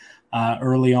injury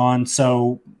early on.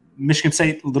 So Michigan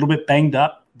State a little bit banged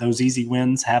up. Those easy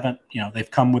wins haven't,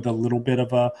 they've come with a little bit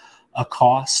of a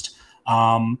cost.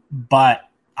 But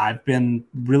I've been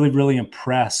really, really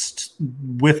impressed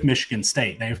with Michigan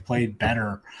State. They've played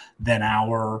better than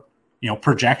our,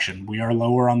 projection. We are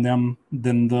lower on them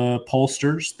than the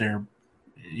pollsters. They're,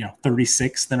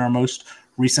 36th in our most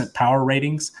recent power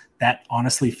ratings. That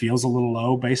honestly feels a little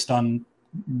low based on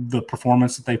the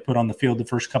performance that they put on the field the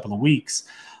first couple of weeks.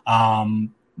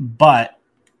 But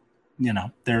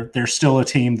they're still a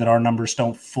team that our numbers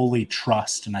don't fully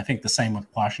trust, and I think the same with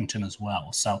Washington as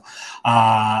well. So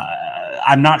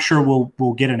I'm not sure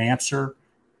we'll get an answer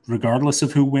regardless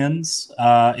of who wins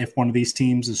if one of these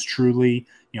teams is truly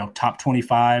top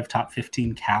 25, top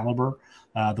 15 caliber.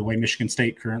 The way Michigan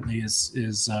State currently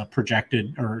is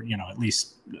projected, or at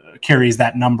least carries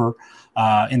that number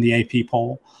in the AP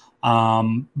poll.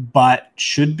 But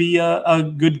should be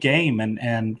a good game,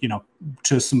 and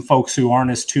to some folks who aren't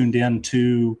as tuned in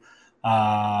to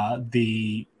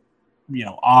the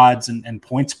odds and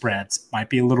point spreads, might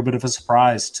be a little bit of a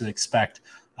surprise to expect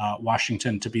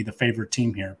Washington to be the favorite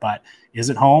team here. But is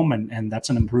at home, and that's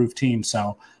an improved team,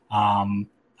 so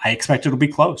I expect it'll be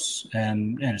close,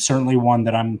 and it's certainly one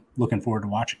that I'm looking forward to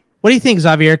watching. What do you think,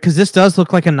 Xavier? Because this does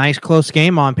look like a nice close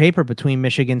game on paper between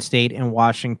Michigan State and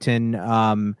Washington.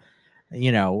 One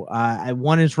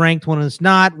is ranked, one is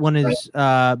not. One has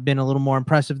been a little more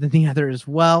impressive than the other as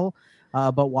well.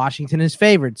 But Washington is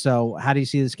favored. So how do you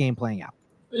see this game playing out?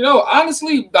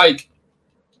 Honestly,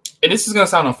 and this is going to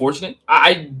sound unfortunate,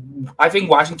 I think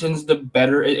Washington's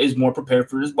is more prepared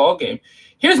for this ball game.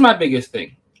 Here's my biggest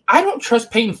thing. I don't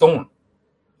trust Peyton Thorne.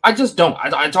 I just don't.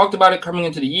 I talked about it coming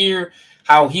into the year,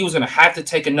 how he was going to have to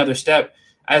take another step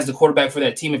as the quarterback for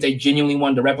that team if they genuinely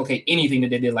wanted to replicate anything that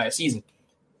they did last season.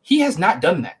 He has not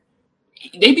done that.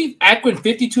 They beat Akron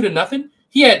 52-0.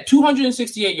 He had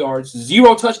 268 yards,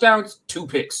 0 touchdowns, 2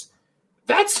 picks.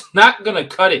 That's not going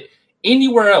to cut it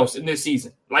anywhere else in this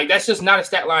season. That's just not a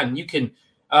stat line you can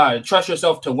trust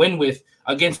yourself to win with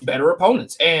against better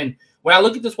opponents. And when I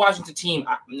look at this Washington team,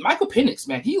 Michael Penix,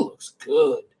 man, he looks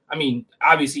good. I mean,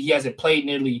 obviously he hasn't played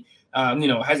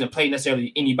hasn't played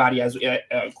necessarily anybody as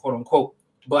quote unquote,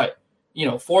 but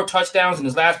 4 touchdowns in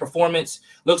his last performance.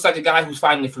 Looks like a guy who's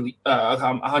finally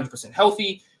 100%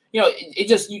 healthy. It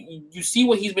just you see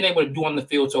what he's been able to do on the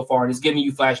field so far, and it's giving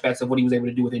you flashbacks of what he was able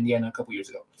to do with Indiana a couple years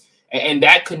ago. And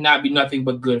that could not be nothing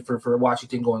but good for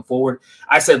Washington going forward.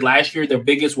 I said last year their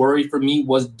biggest worry for me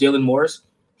was Dylan Morris.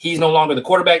 He's no longer the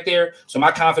quarterback there, so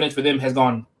my confidence for them has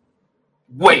gone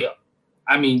way up.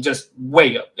 I mean, just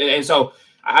way up. And so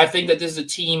I think that this is a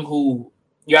team who,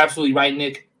 you're absolutely right,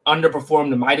 Nick,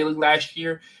 underperformed mightily last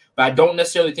year, but I don't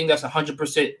necessarily think that's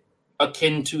 100%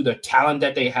 akin to the talent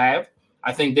that they have.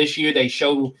 I think this year they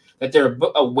show that they're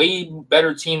a way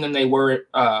better team than they were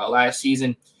last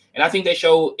season. And I think they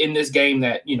show in this game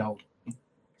that,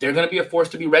 they're going to be a force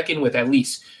to be reckoned with at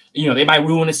least. They might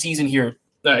ruin a season here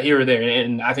or there.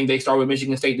 And I think they start with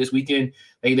Michigan State this weekend.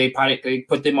 They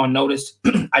put them on notice.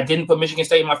 I didn't put Michigan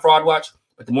State in my fraud watch,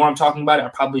 but the more I'm talking about it, I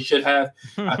probably should have.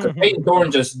 Because Peyton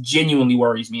Thorne just genuinely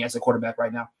worries me as a quarterback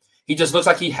right now. He just looks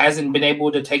like he hasn't been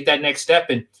able to take that next step.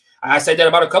 And I said that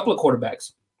about a couple of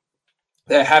quarterbacks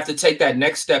that have to take that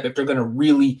next step if they're going to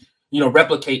really,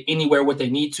 replicate anywhere what they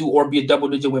need to or be a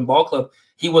double-digit win ball club.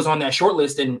 He was on that short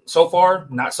list, and so far,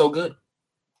 not so good.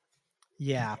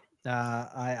 Yeah,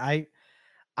 I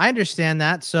understand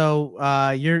that.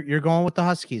 So you're going with the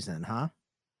Huskies then, huh?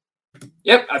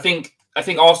 Yep, I think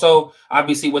also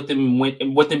obviously with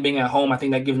them being at home, I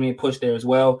think that gives me a push there as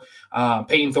well.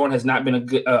 Peyton Thorne has not been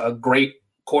a great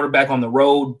quarterback on the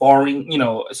road, barring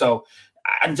So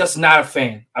I'm just not a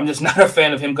fan. I'm just not a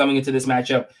fan of him coming into this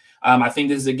matchup. I think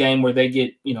this is a game where they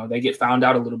get found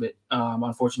out a little bit,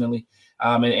 unfortunately.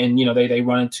 They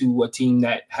run into a team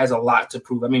that has a lot to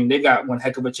prove. I mean, they got one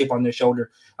heck of a chip on their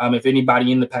shoulder, if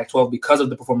anybody in the Pac-12, because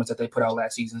of the performance that they put out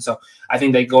last season. So I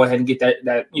think they go ahead and get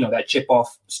that chip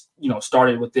off,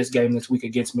 started with this game this week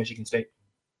against Michigan State.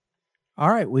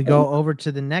 All right, we go over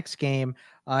to the next game.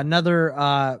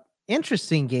 Another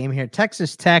interesting game here.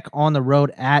 Texas Tech on the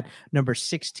road at number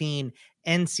 16,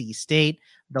 NC State.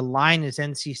 The line is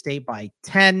NC State by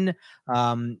 10.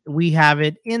 We have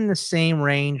it in the same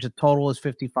range. The total is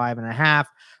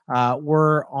 55.5.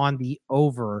 We're on the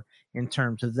over in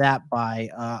terms of that by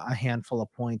a handful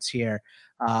of points here.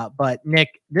 But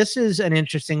Nick, this is an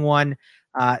interesting one.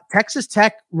 Texas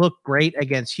Tech looked great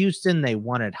against Houston. They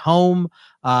won at home.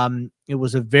 It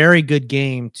was a very good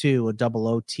game too, a double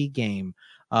OT game.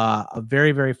 A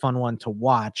very, very fun one to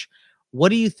watch. What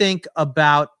do you think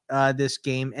about this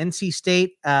game? NC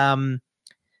State,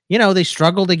 they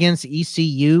struggled against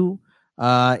ECU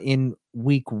in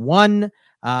week 1.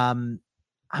 I'm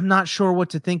not sure what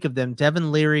to think of them.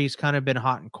 Devin Leary's kind of been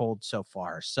hot and cold so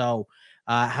far. So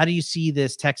how do you see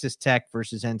this Texas Tech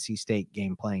versus NC State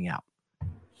game playing out?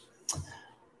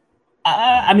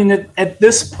 I mean, at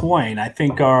this point, I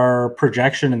think our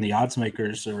projection and the odds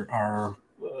makers are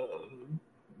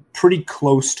pretty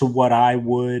close to what I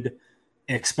would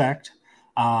expect.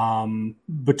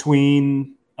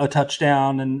 Between a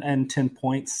touchdown and 10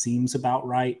 points seems about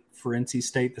right for NC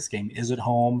State. This game is at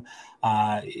home.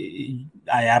 I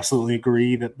absolutely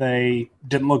agree that they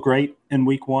didn't look great in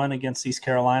week 1 against East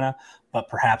Carolina, but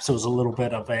perhaps it was a little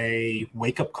bit of a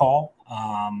wake-up call.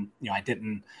 I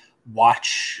didn't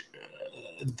watch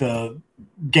the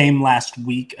game last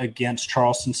week against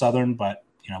Charleston Southern, but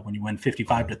when you win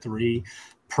 55-3,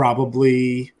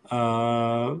 probably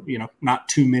not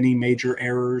too many major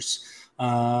errors,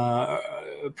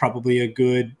 probably a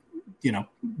good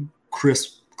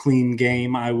crisp, clean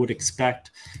game I would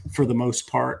expect for the most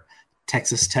part.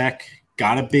 Texas Tech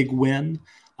got a big win.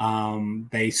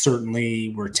 They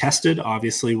certainly were tested,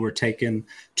 obviously were taken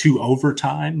to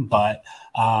overtime, but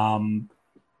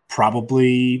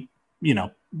probably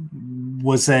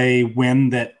was a win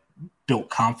that built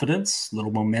confidence,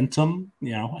 little momentum,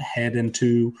 head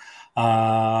into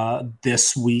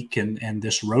this week and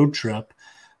this road trip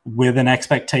with an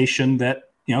expectation that,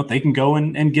 they can go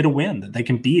and get a win, that they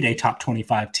can beat a top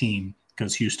 25 team,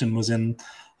 because Houston was in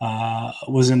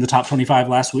the top 25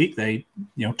 last week. They,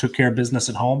 took care of business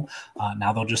at home.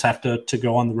 Now they'll just have to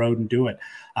go on the road and do it.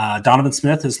 Donovan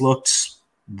Smith has looked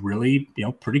really,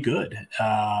 pretty good,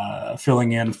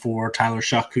 filling in for Tyler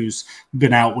Shuck, who's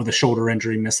been out with a shoulder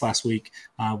injury, missed last week,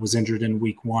 was injured in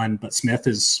week 1. But Smith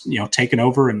is, taken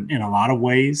over in a lot of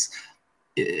ways,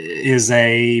 is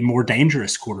a more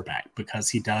dangerous quarterback, because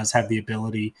he does have the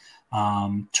ability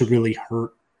to really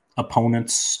hurt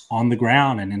opponents on the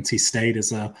ground. And NC State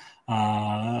is a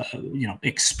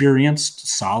experienced,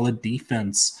 solid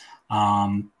defense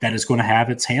that is going to have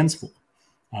its hands full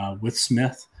with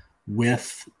Smith,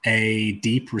 with a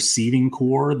deep receiving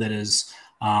core that is,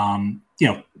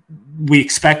 we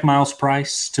expect Miles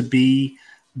Price to be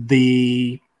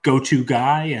the go-to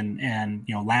guy. And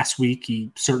last week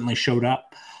he certainly showed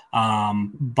up.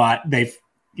 But they've,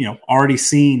 already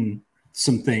seen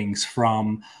some things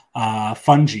from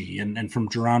Fungi and from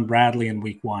Jerron Bradley in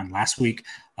week 1. Last week,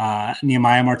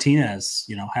 Nehemiah Martinez,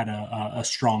 had a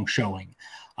strong showing.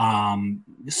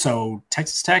 So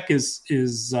Texas Tech is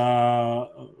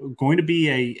going to be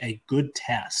a good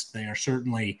test. They are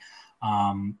certainly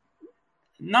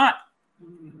not,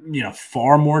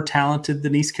 far more talented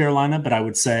than East Carolina, but I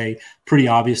would say pretty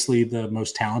obviously the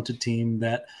most talented team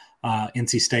that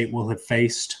NC State will have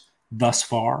faced thus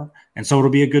far. And so it'll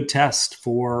be a good test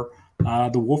for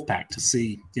the Wolfpack to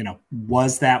see,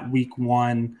 was that week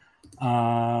 1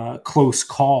 close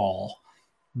call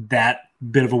that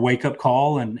bit of a wake-up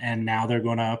call, and now they're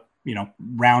going to,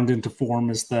 round into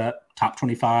form as the top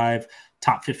 25,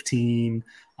 top 15,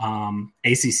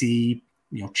 ACC,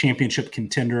 championship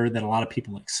contender that a lot of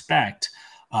people expect,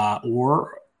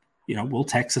 or, will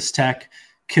Texas Tech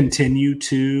continue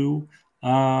to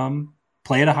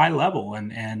play at a high level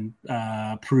and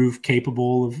prove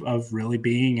capable of really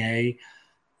being a,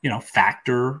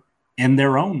 factor in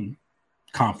their own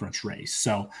conference race.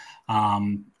 So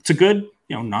it's a good,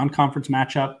 non-conference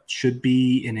matchup. Should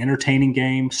be an entertaining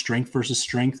game, strength versus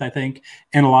strength, I think,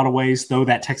 in a lot of ways, though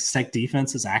that Texas Tech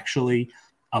defense is actually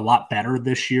a lot better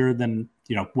this year than,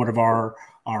 one of our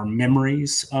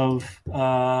memories of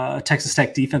Texas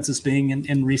Tech defenses being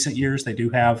in recent years. They do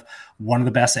have one of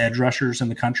the best edge rushers in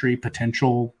the country,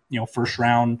 potential, first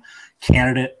round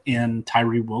candidate in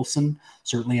Tyree Wilson,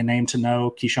 certainly a name to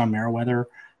know. Keyshawn Merriweather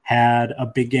had a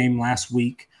big game last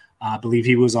week. I believe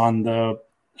he was on the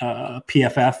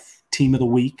PFF team of the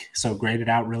week, so graded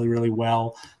out really, really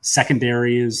well.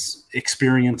 Secondary is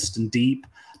experienced and deep.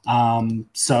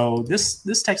 So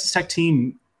this Texas Tech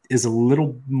team is a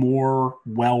little more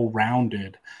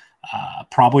well-rounded,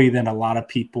 probably than a lot of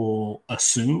people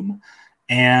assume.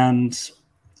 And,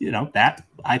 that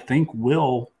I think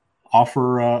will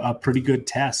offer a pretty good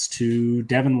test to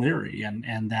Devin Leary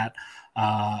and that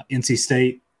NC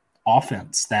State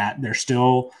offense that they're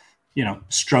still,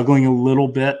 struggling a little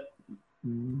bit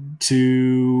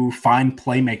to find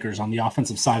playmakers on the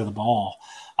offensive side of the ball.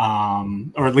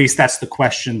 Or at least that's the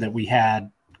question that we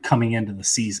had coming into the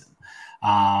season.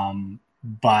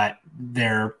 But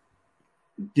they're,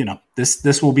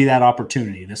 this will be that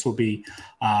opportunity. This will be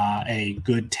a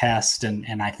good test.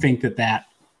 And I think that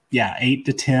 8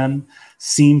 to 10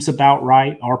 seems about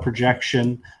right. Our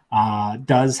projection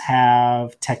does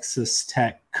have Texas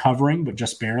Tech covering, but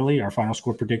just barely. Our final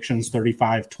score predictions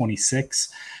 35-26.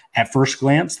 At first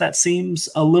glance, that seems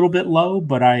a little bit low,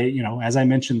 but as I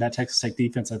mentioned, that Texas Tech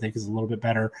defense I think is a little bit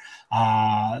better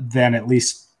than at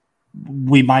least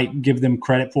we might give them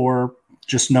credit for,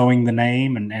 just knowing the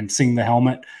name and seeing the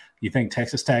helmet. You think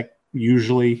Texas Tech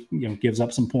usually gives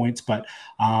up some points, but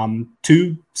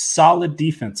 2 solid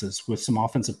defenses with some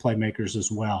offensive playmakers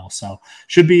as well. So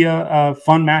should be a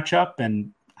fun matchup,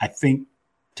 and I think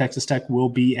Texas Tech will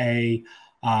be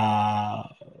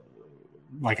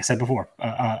like I said before,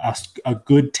 a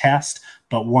good test,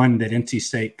 but one that NC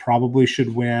State probably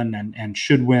should win and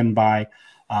should win by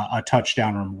a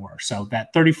touchdown or more. So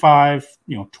that 35,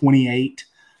 28,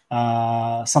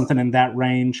 something in that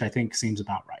range, I think seems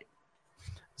about right.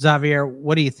 Xavier,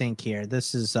 what do you think here?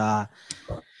 This is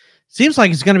seems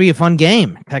like it's going to be a fun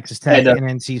game. Texas Tech and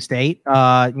NC State.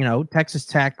 Texas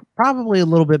Tech probably a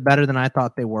little bit better than I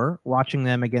thought they were. Watching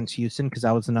them against Houston, because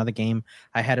that was another game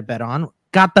I had a bet on.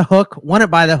 Got the hook, won it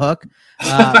by the hook.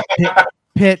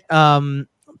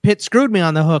 Pitt screwed me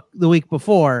on the hook the week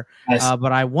before, nice.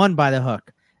 But I won by the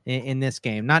hook in this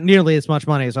game. Not nearly as much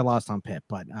money as I lost on Pitt,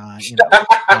 but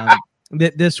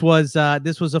This was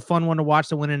a fun one to watch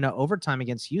that went into overtime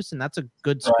against Houston. That's a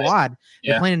good squad. Right.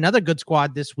 Yeah. They're playing another good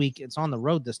squad this week. It's on the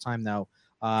road this time though,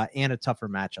 and a tougher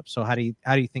matchup. So how do you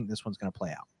think this one's going to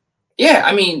play out? Yeah,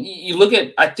 I mean, you look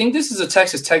at. I think this is a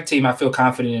Texas Tech team I feel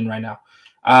confident in right now.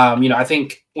 I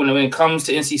think when it comes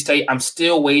to NC State, I'm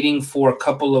still waiting for a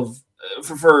couple of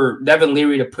for Devin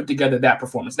Leary to put together that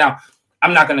performance. Now,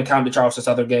 I'm not going to count the Charleston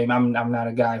Southern game. I'm not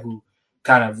a guy who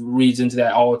kind of reads into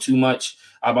that all too much,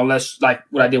 unless like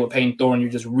what I did with Payton Thorne, you're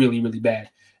just really, really bad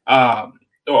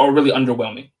or really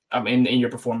underwhelming in your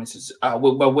performances.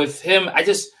 But with him,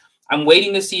 I'm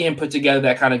waiting to see him put together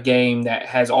that kind of game that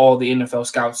has all the NFL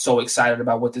scouts so excited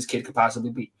about what this kid could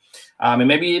possibly be. And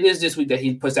maybe it is this week that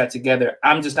he puts that together.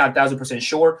 I'm just not 1,000%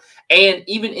 sure. And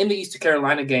even in the Eastern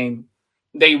Carolina game,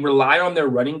 they rely on their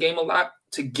running game a lot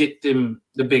to get them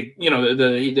the big,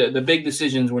 the big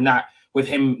decisions were not with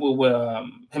him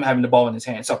having the ball in his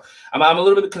hand. So I'm a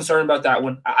little bit concerned about that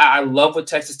one. I love what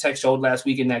Texas Tech showed last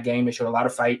week in that game. They showed a lot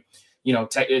of fight.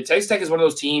 Texas Tech is one of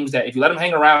those teams that if you let them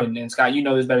hang around, and Scott, you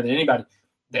know this better than anybody,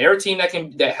 they're a team that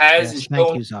has. Yes,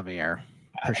 thank you, Xavier.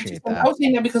 Appreciate that. I was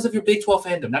saying that because of your Big 12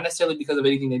 fandom, not necessarily because of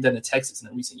anything they've done in Texas in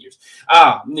the recent years.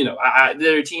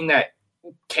 They're a team that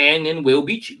can and will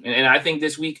beat you, and I think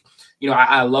this week,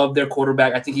 I love their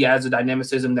quarterback. I think he has a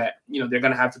dynamicism that they're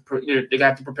going to have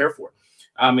to prepare for.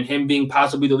 And him being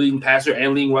possibly the leading passer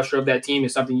and leading rusher of that team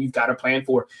is something you've got to plan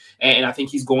for. And I think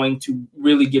he's going to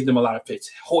really give them a lot of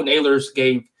fits. Holton Ahlers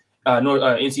gave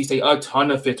NC State a ton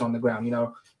of fits on the ground.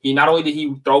 He not only did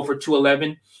he throw for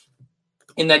 211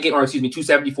 in that game,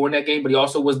 274 in that game, but he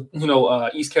also was,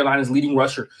 East Carolina's leading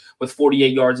rusher with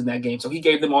 48 yards in that game. So he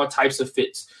gave them all types of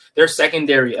fits. Their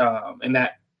secondary, and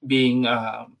that being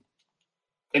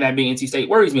NC State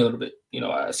worries me a little bit.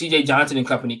 CJ Johnson and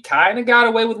company kind of got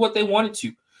away with what they wanted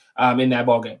to in that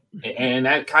ball game. And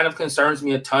that kind of concerns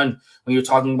me a ton when you're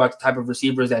talking about the type of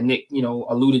receivers that Nick,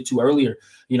 alluded to earlier,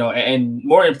 and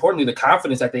more importantly, the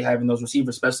confidence that they have in those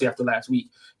receivers, especially after last week.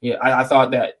 Yeah, I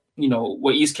thought that,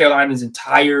 what East Carolina's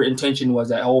entire intention was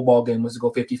that whole ball game was to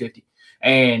go 50-50.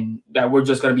 And that we're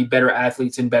just going to be better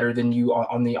athletes and better than you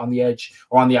on the edge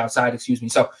or on the outside, excuse me.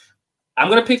 So I'm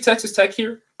going to pick Texas Tech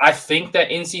here. I think that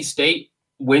NC State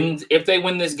wins. If they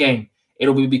win this game,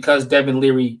 it'll be because Devin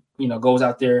Leary, goes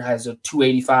out there, has a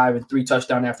 285 and 3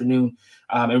 touchdown afternoon,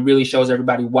 and really shows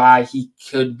everybody why he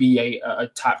could be a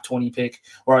top 20 pick,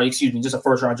 or just a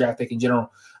first round draft pick in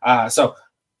general.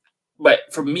 But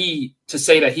for me to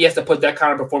say that he has to put that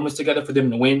kind of performance together for them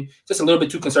to win, just a little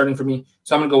bit too concerning for me.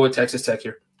 So I'm going to go with Texas Tech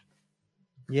here.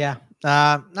 Yeah.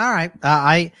 All right.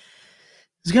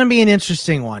 It's going to be an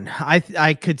interesting one.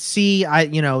 I could see,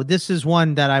 this is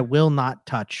one that I will not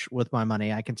touch with my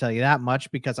money. I can tell you that much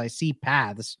because I see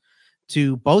paths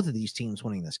to both of these teams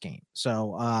winning this game.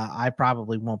 So I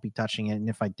probably won't be touching it. And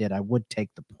if I did, I would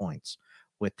take the points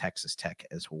with Texas Tech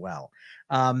as well.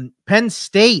 Penn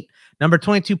State, number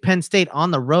 22, Penn State on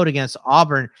the road against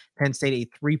Auburn. Penn State,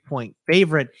 a 3-point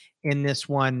favorite in this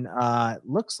one.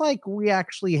 Looks like we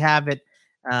actually have it.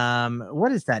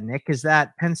 What is that, Nick? Is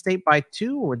that Penn State by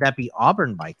 2, or would that be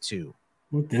Auburn by 2?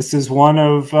 This is one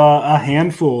of a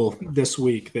handful this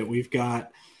week that we've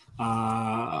got.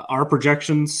 Our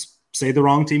projections say the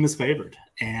wrong team is favored,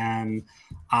 and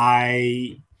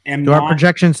I am. Do our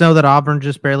projections know that Auburn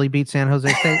just barely beat San Jose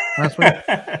State last week?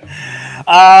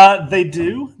 They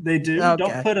do. Okay.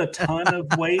 Don't put a ton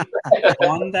of weight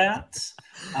on that.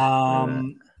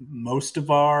 Most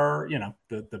of our,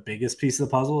 the biggest piece of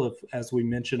the puzzle, as we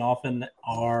mention often,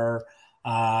 are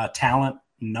talent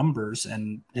numbers,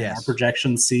 and our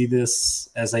projections see this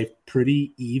as a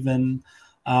pretty even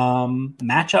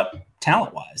matchup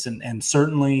talent-wise, and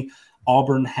certainly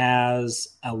Auburn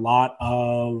has a lot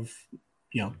of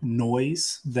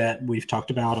noise that we've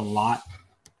talked about a lot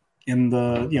in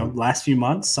the last few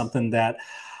months. Something that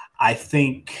I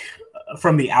think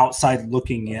from the outside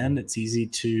looking in, it's easy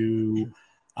to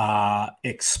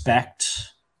expect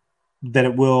that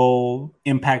it will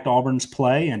impact Auburn's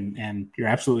play, and you're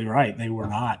absolutely right. They were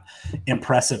not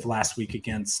impressive last week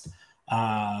against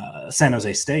San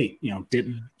Jose State.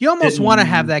 You almost want to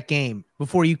have that game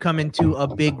before you come into a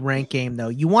big rank game, though.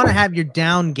 You want to have your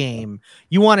down game.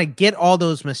 You want to get all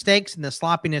those mistakes and the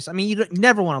sloppiness. I mean, you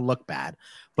never want to look bad,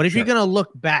 but if you're going to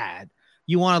look bad,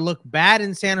 you want to look bad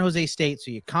in San Jose State, so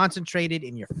you're concentrated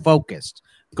and you're focused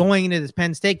going into this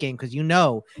Penn State game, because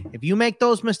if you make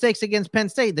those mistakes against Penn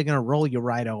State, they're going to roll you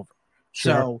right over.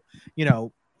 Sure.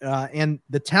 So, and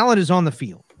the talent is on the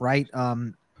field, right?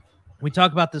 We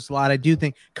talk about this a lot. I do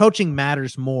think coaching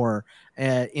matters more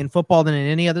in football than in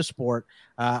any other sport,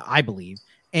 I believe.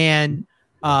 And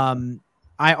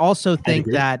I also think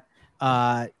that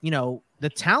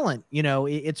the talent,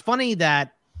 it's funny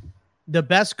that the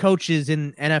best coaches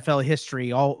in NFL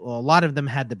history, a lot of them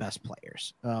had the best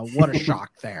players. What a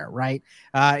shock there, right?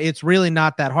 It's really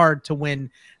not that hard to win.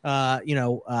 I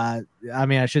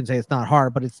shouldn't say it's not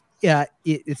hard, but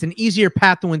it's an easier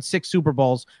path to win 6 Super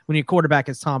Bowls when your quarterback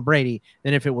is Tom Brady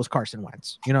than if it was Carson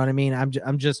Wentz. You know what I mean?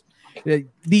 I'm just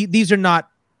these are not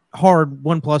hard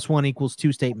 1 + 1 =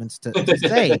 2 statements to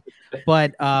say,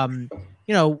 but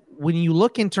when you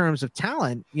look in terms of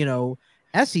talent,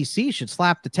 SEC should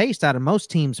slap the taste out of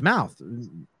most teams' mouth,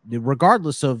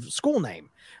 regardless of school name,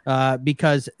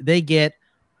 because they get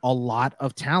a lot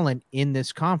of talent in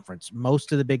this conference.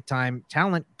 Most of the big time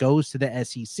talent goes to the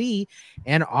SEC,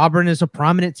 and Auburn is a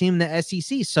prominent team in the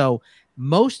SEC. So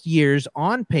most years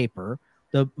on paper,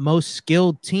 the most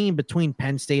skilled team between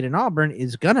Penn State and Auburn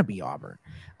is going to be Auburn.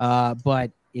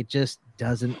 But it just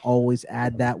doesn't always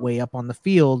add that way up on the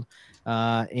field.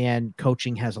 And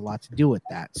coaching has a lot to do with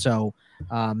that. So,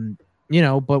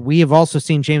 but we have also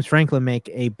seen James Franklin make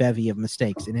a bevy of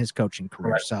mistakes in his coaching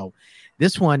career. Right. So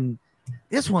this one's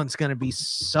going to be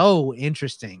so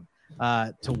interesting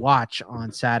to watch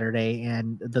on Saturday.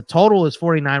 And the total is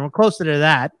 49. We're closer to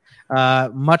that,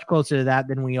 much closer to that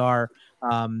than we are,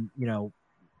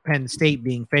 Penn State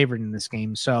being favored in this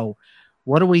game. So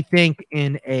what do we think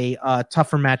in a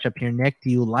tougher matchup here, Nick? Do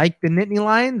you like the Nittany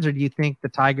Lions, or do you think the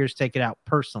Tigers take it out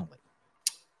personally?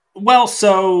 Well,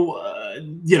 so,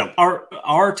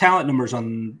 our talent numbers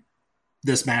on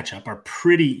this matchup are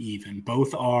pretty even.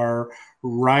 Both are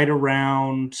right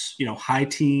around, high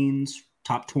teens,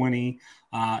 top 20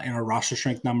 in our roster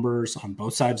strength numbers on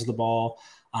both sides of the ball.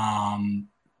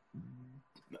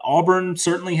 Auburn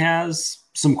certainly has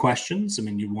some questions. I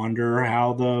mean, you wonder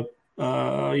how the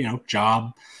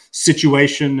job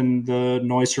situation and the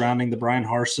noise surrounding the Brian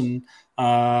Harsin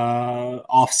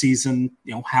offseason,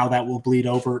 how that will bleed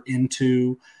over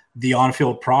into the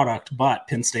on-field product. But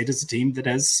Penn State is a team that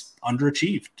has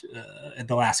underachieved in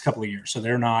the last couple of years. So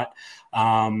they're not,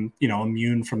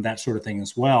 immune from that sort of thing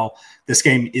as well. This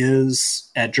game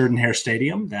is at Jordan-Hare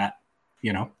Stadium.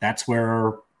 That's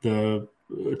where the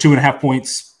 2.5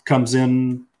 points comes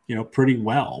in, pretty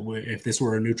well. If this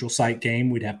were a neutral site game,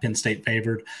 we'd have Penn State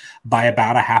favored by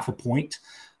about 0.5 point.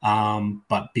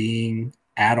 But being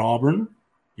at Auburn,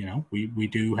 we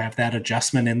do have that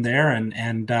adjustment in there.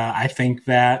 And I think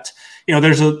that,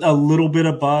 there's a little bit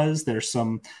of buzz. There's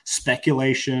some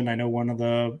speculation. I know one of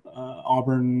the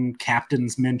Auburn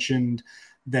captains mentioned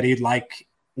that he'd like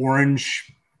orange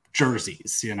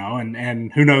jerseys,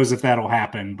 and who knows if that'll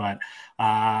happen, but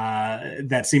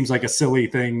that seems like a silly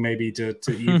thing maybe to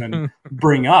even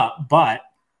bring up. But,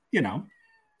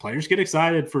 players get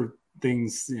excited for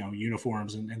things,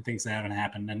 uniforms and things that haven't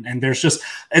happened. And there's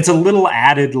it's a little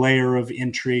added layer of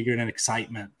intrigue and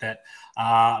excitement that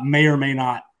may or may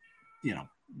not,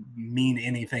 mean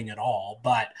anything at all.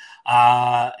 But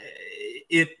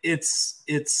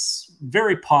it's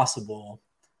very possible,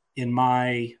 in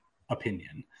my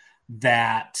opinion,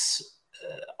 that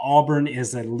Auburn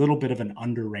is a little bit of an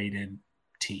underrated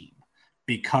team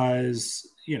because,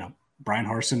 Brian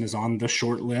Harsin is on the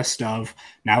short list of,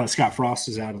 now that Scott Frost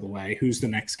is out of the way, who's the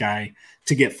next guy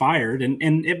to get fired? And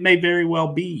it may very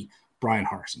well be Brian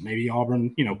Harsin. Maybe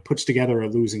Auburn, puts together a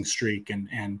losing streak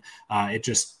and it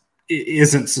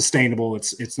isn't sustainable.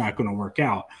 It's not going to work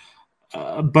out.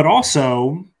 But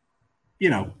also,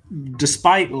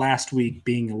 despite last week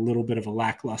being a little bit of a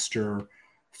lackluster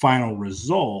final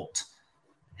result,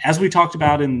 as we talked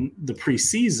about in the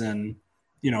preseason,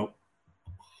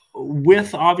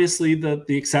 with obviously the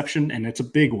exception, and it's a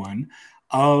big one,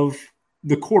 of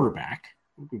the quarterback.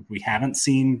 We haven't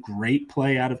seen great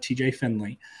play out of TJ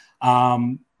Finley.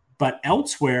 But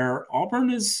elsewhere, Auburn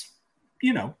is,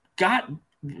 got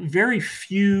very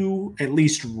few, at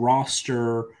least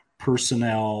roster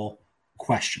personnel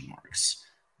question marks.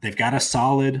 They've got a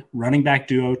solid running back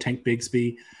duo, Tank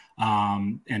Bigsby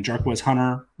and Jarquez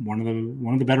Hunter, one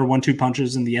of the better 1-2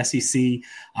 punches in the SEC.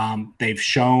 They've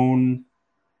shown,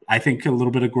 I think, a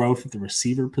little bit of growth at the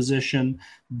receiver position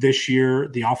this year.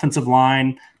 The offensive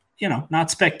line,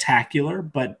 not spectacular,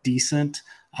 but decent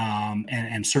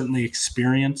and certainly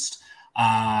experienced.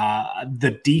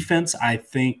 The defense, I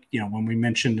think, when we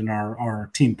mentioned in our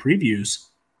team previews,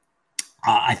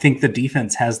 I think the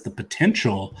defense has the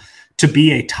potential to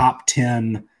be a top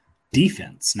 10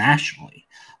 defense nationally.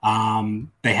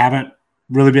 They haven't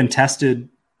really been tested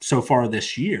so far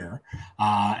this year.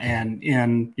 And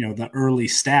in, the early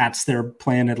stats, they're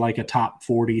playing at like a top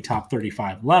 40, top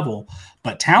 35 level,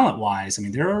 but talent wise, I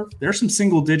mean, there are some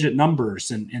single digit numbers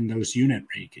in those unit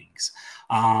rankings.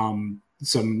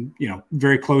 some,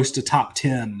 very close to top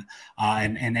 10,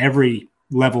 and every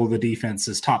level of the defense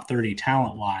is top 30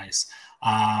 talent wise.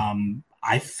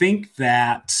 I think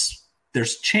that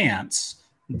there's a chance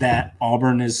that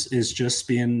Auburn is just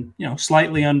being,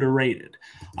 slightly underrated.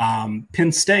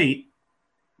 Penn State,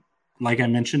 like I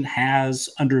mentioned, has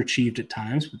underachieved at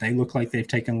times, but they look like they've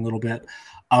taken a little bit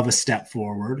of a step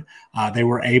forward. They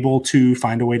were able to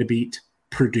find a way to beat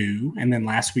Purdue, and then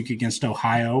last week against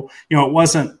Ohio, it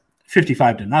wasn't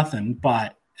 55-0,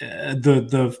 but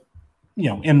the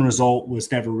end result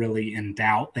was never really in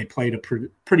doubt. They played a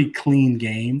pretty clean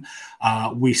game.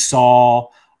 We saw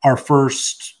our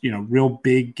first, real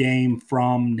big game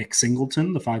from Nick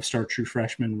Singleton, the 5-star true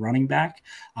freshman running back.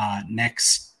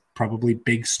 Next, probably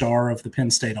big star of the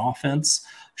Penn State offense.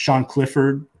 Sean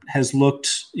Clifford has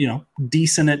looked,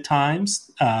 decent at times.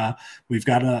 We've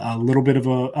got a little bit of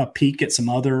a peek at some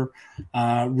other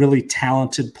really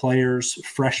talented players,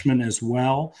 freshmen as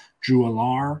well. Drew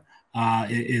Alar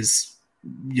is,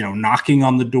 knocking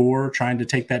on the door, trying to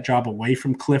take that job away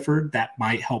from Clifford. That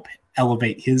might help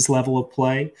elevate his level of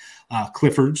play.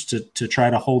 Clifford's to try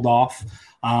to hold off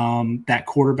that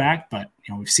quarterback, but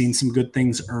we've seen some good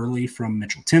things early from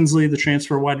Mitchell Tinsley, the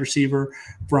transfer wide receiver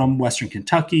from Western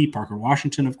Kentucky. Parker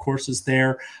Washington, of course, is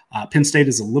there. Penn State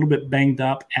is a little bit banged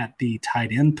up at the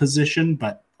tight end position,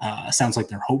 but sounds like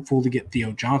they're hopeful to get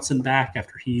Theo Johnson back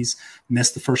after he's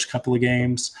missed the first couple of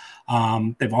games.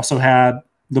 They've also had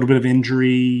a little bit of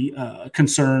injury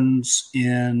concerns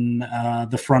in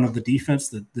the front of the defense,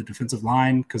 the defensive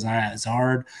line, because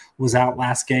Azard was out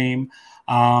last game.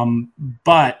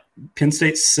 But Penn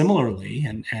State similarly,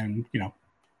 and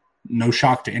no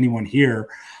shock to anyone here,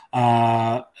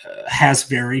 has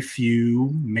very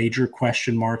few major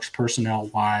question marks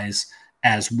personnel-wise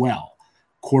as well.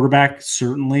 Quarterback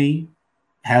certainly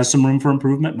has some room for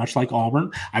improvement, much like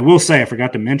Auburn. I will say, I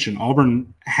forgot to mention,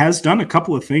 Auburn has done a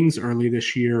couple of things early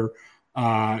this year,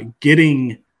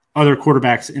 getting other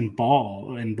quarterbacks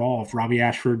involved. Robbie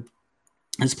Ashford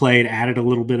has played, added a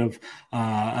little bit of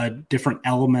a different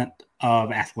element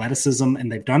of athleticism,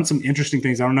 and they've done some interesting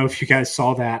things. I don't know if you guys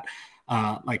saw that,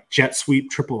 like jet sweep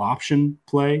triple option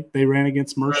play they ran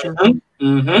against Mercer.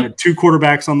 Mm-hmm. They had two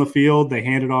quarterbacks on the field. They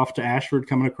handed off to Ashford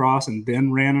coming across and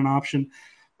then ran an option.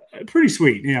 Pretty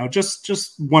sweet,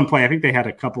 just one play. I think they had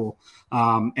a couple,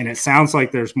 and it sounds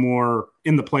like there's more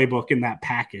in the playbook in that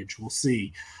package. We'll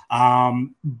see.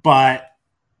 But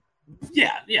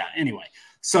yeah. Anyway,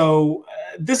 so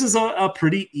this is a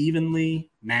pretty evenly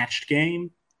matched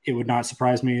game. It would not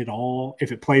surprise me at all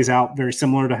if it plays out very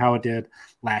similar to how it did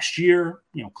last year.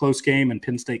 Close game and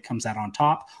Penn State comes out on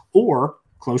top, or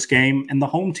close game and the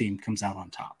home team comes out on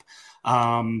top.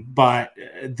 But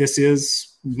this is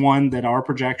one that our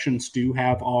projections do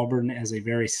have Auburn as a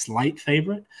very slight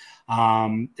favorite.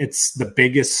 It's the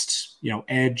biggest,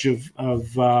 edge of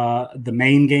the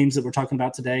main games that we're talking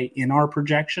about today in our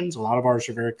projections. A lot of ours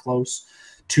are very close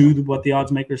to what the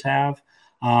odds makers have.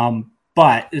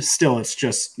 But it's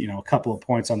just, a couple of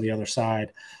points on the other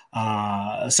side.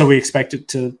 So we expect it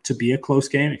to be a close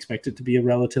game, expect it to be a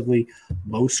relatively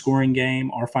low scoring game.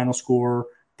 Our final score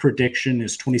prediction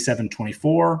is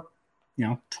 27-24,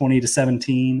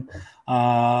 20-17.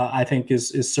 I think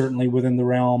is certainly within the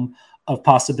realm of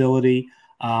possibility.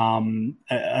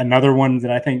 Another one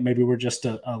that I think maybe we're just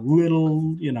a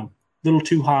little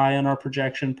too high on our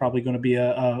projection, probably going to be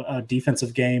a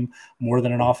defensive game more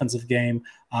than an offensive game,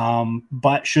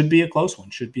 but should be a close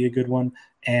one, should be a good one.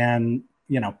 And,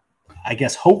 I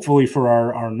guess hopefully for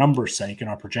our numbers' sake and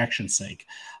our projection's sake,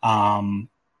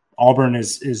 Auburn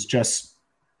is just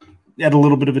at a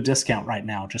little bit of a discount right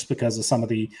now just because of some of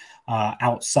the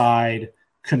outside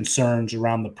concerns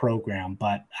around the program.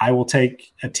 But I will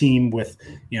take a team with,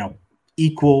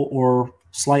 equal or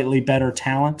slightly better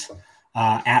talent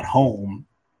at home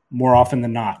more often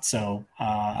than not. So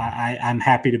I'm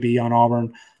happy to be on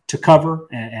Auburn to cover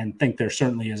and think there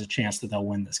certainly is a chance that they'll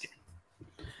win this game.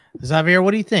 Xavier,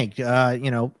 what do you think?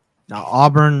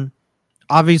 Auburn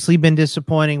obviously been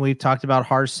disappointing. We've talked about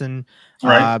Harsin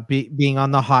being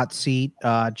on the hot seat.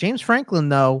 James Franklin,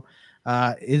 though,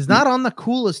 is not on the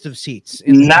coolest of seats.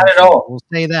 Not at all. We'll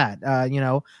say that. I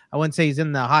wouldn't say he's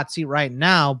in the hot seat right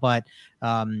now, but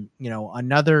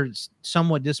another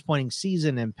somewhat disappointing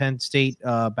season, and Penn State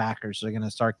backers are going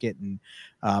to start getting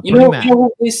pretty mad.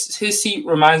 His seat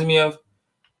reminds me of?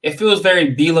 It feels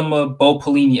very Bielema, Bo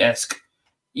Pelini-esque.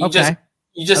 You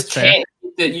just can't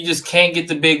get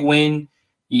the big win.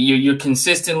 You're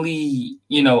consistently,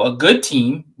 a good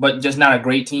team, but just not a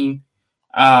great team.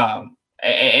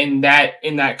 And that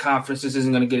in that conference, this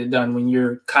isn't going to get it done when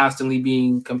you're constantly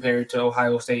being compared to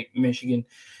Ohio State, Michigan,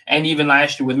 and even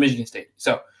last year with Michigan State.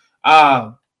 So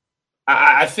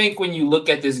I think when you look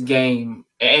at this game,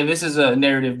 and this is a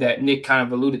narrative that Nick kind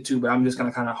of alluded to, but I'm just going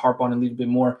to kind of harp on it a little bit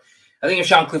more. I think if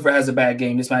Sean Clifford has a bad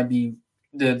game, this might be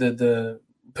the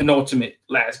penultimate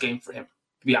last game for him,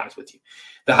 to be honest with you.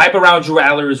 The hype around Drew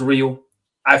Aller is real.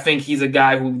 I think he's a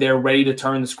guy who they're ready to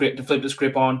turn the script, to flip the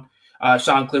script on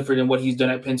Sean Clifford and what he's done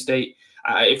at Penn State.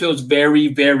 It feels very,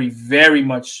 very, very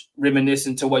much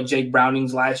reminiscent to what Jake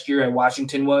Browning's last year at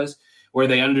Washington was, where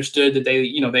they understood that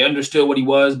they understood what he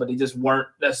was, but they just weren't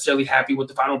necessarily happy with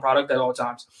the final product at all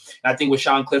times. And I think with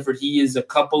Sean Clifford, he is a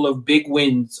couple of big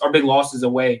wins or big losses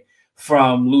away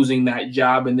from losing that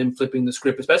job and then flipping the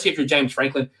script, especially if you're James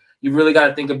Franklin. You really got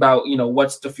to think about,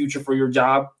 what's the future for your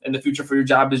job, and the future for your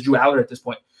job is Drew Aller at this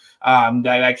point.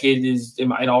 That kid is,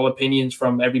 in all opinions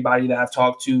from everybody that I've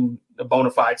talked to, a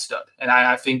bona fide stud. And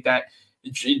I think that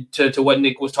to what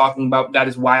Nick was talking about, that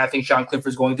is why I think Sean Clifford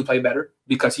is going to play better,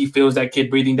 because he feels that kid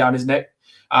breathing down his neck.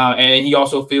 And he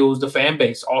also feels the fan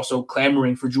base also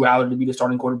clamoring for Drew Aller to be the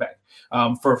starting quarterback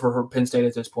for Penn State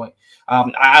at this point.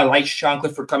 I like Sean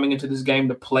Clifford coming into this game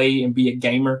to play and be a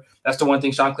gamer. That's the one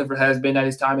thing Sean Clifford has been at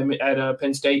his time at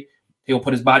Penn State. He'll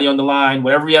put his body on the line,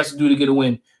 whatever he has to do to get a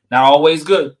win. Not always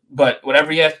good, but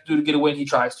whatever he has to do to get a win, he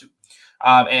tries to.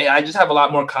 And I just have a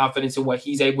lot more confidence in what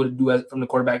he's able to do from the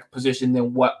quarterback position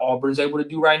than what Auburn's able to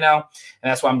do right now.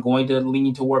 And that's why I'm going to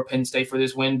lean toward Penn State for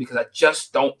this win, because I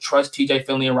just don't trust TJ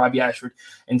Finley and Robbie Ashford.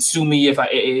 And sue me if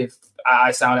I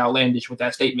sound outlandish with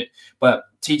that statement. But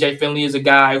TJ Finley is a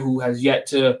guy who has yet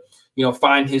to,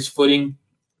 find his footing.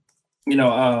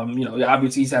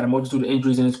 Obviously he's had a multitude of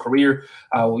injuries in his career.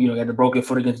 He had the broken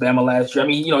foot against Bama last year. I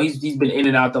mean, he's been in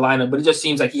and out the lineup, but it just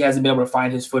seems like he hasn't been able to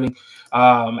find his footing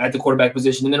at the quarterback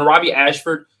position. And then Robbie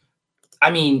Ashford,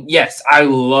 I mean, yes, I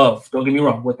love, don't get me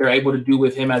wrong, what they're able to do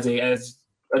with him as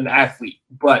an athlete.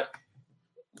 But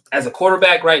as a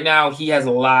quarterback right now, he has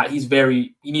a lot. He's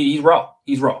raw.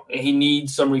 He's raw. And he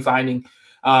needs some refining.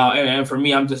 And for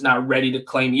me, I'm just not ready to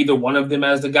claim either one of them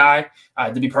as the guy.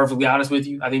 To be perfectly honest with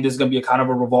you, I think this is going to be a kind of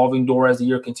a revolving door as the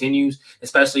year continues,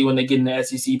 especially when they get in the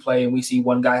SEC play and we see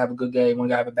one guy have a good game, one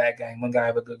guy have a bad game, one guy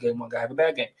have a good game, one guy have a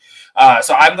bad game.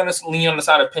 So I'm going to lean on the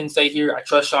side of Penn State here. I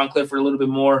trust Sean Clifford a little bit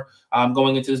more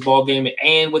going into this ball game,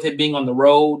 and with it being on the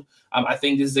road, I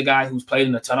think this is a guy who's played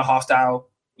in a ton of hostile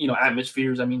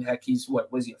atmospheres. I mean, heck, he's a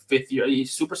fifth year,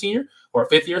 he's super senior or a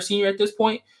fifth year senior at this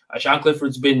point. Sean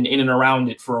Clifford's been in and around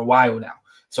it for a while now.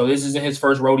 So this isn't his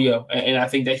first rodeo. And I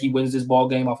think that he wins this ball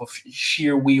game off of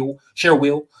sheer will.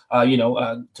 Some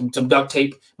duct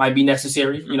tape might be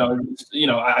necessary.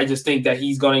 I just think that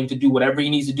he's going to do whatever he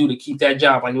needs to do to keep that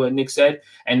job, like what Nick said.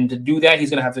 And to do that, he's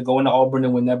going to have to go into Auburn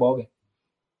and win that ball game.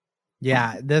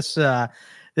 Yeah, this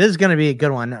is going to be a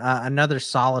good one. Another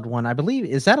solid one. I believe,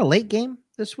 is that a late game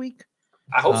this week?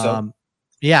 I hope so.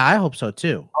 Yeah, I hope so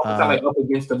too. Up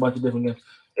against a bunch of different games.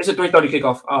 It's a 3:30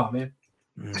 kickoff. Oh man.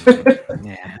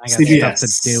 Yeah, I got CBS. stuff to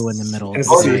do in the middle.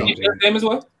 Game as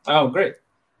well. Oh, great.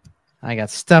 I got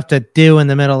stuff to do in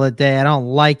the middle of the day. I don't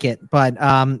like it, but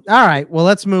all right. Well,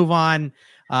 let's move on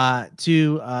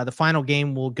to the final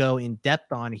game. We'll go in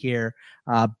depth on here.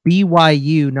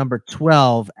 BYU number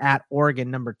 12 at Oregon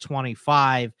number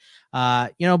 25.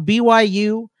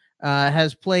 BYU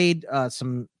has played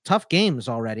some tough games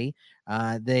already.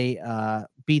 They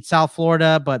beat South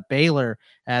Florida, but Baylor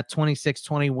at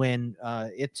 26-20 win.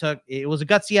 It was a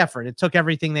gutsy effort. It took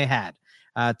everything they had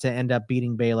to end up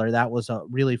beating Baylor. That was a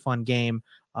really fun game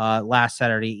last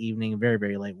Saturday evening, a very,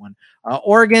 very late one.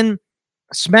 Oregon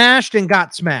smashed and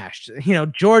got smashed.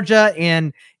 Georgia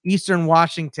and Eastern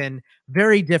Washington,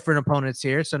 very different opponents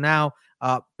here. So now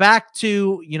back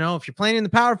to, if you're playing in the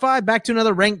Power Five, back to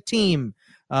another ranked team.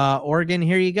 Oregon,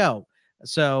 here you go.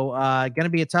 So going to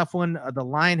be a tough one. The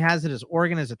line has it as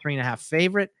Oregon is a 3.5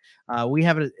 favorite. We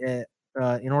have it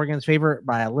in Oregon's favor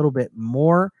by a little bit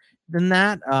more than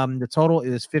that. The total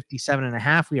is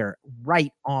 57.5. We are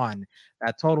right on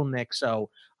that total, Nick. So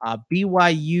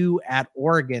BYU at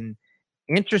Oregon,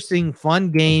 interesting, fun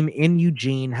game in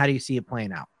Eugene. How do you see it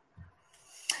playing out?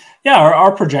 Yeah,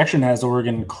 our projection has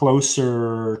Oregon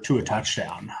closer to a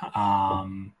touchdown.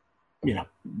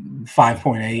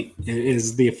 5.8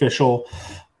 is the official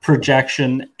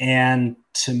projection. And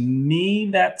to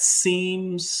me, that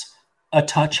seems a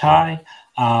touch high.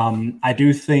 I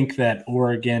do think that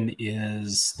Oregon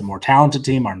is the more talented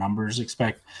team. Our numbers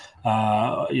say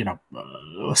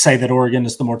that Oregon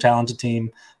is the more talented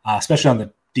team, especially on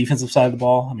the defensive side of the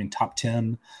ball. I mean, top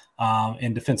 10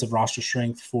 in defensive roster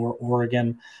strength for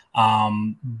Oregon.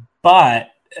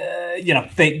 But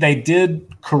they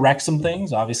did correct some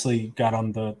things. Obviously, got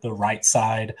on the right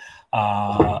side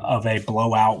of a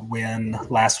blowout win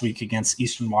last week against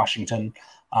Eastern Washington.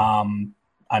 I'm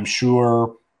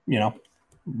sure,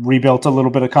 rebuilt a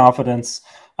little bit of confidence.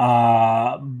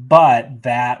 But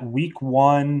that week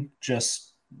one just,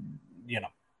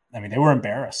 they were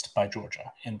embarrassed by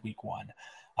Georgia in week one.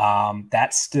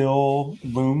 That still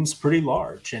looms pretty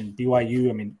large. And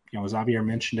BYU, Xavier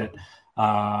mentioned it,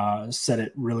 said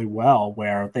it really well,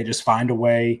 where they just find a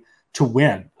way to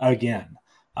win again.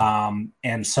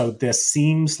 And so this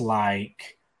seems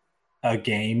like a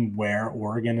game where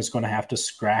Oregon is going to have to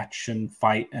scratch and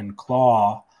fight and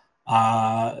claw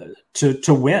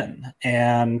to win.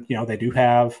 And, they do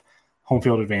have home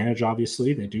field advantage,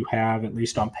 obviously. They do have, at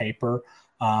least on paper,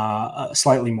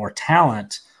 slightly more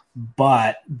talent,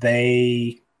 but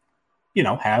they,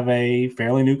 have a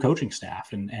fairly new coaching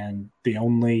staff. And the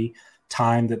only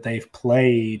time that they've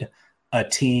played a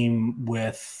team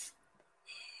with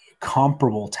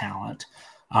comparable talent,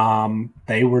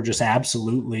 they were just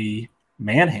absolutely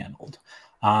manhandled.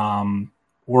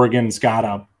 Oregon's got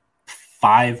a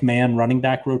 5-man running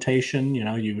back rotation.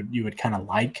 You would kind of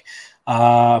like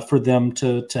for them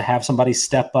to have somebody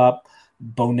step up.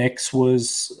 Bo Nix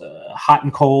was hot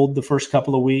and cold the first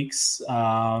couple of weeks.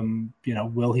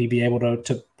 Will he be able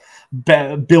to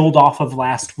build off of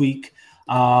last week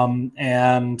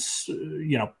and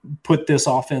put this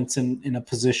offense in a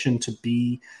position to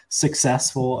be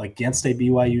successful against a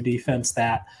BYU defense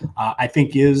that I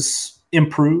think is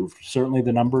improved? Certainly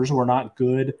the numbers were not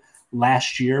good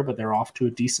last year, but they're off to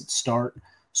a decent start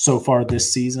so far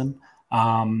this season.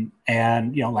 And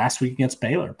last week against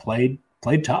Baylor, played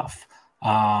tough.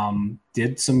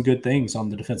 Did some good things on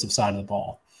the defensive side of the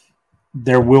ball.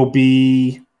 There will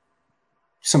be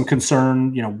some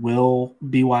concern, will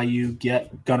BYU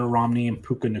get Gunnar Romney and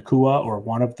Puka Nacua, or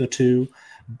one of the two,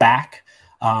 back?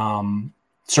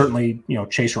 Certainly,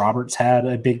 Chase Roberts had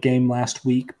a big game last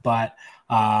week, but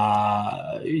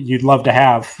you'd love to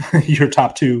have your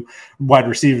top two wide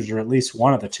receivers, or at least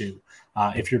one of the two,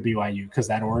 if you're BYU, because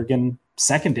that Oregon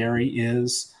secondary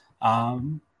is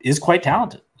quite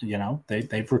talented.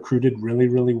 They've recruited really,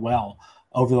 really well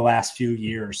over the last few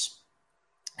years.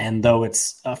 And though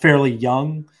it's a fairly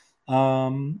young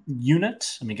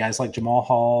unit, guys like Jamal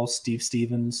Hall, Steve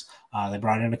Stevens, they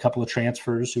brought in a couple of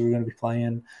transfers who are going to be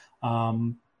playing,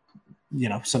 some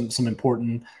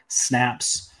important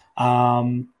snaps.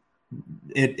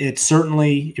 It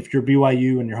certainly, if you're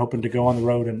BYU and you're hoping to go on the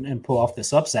road and pull off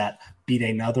this upset, beat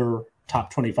another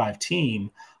top 25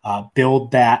 team,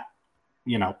 build that,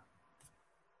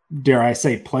 dare I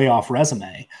say, playoff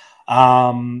resume.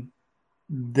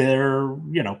 They're,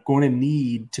 going to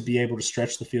need to be able to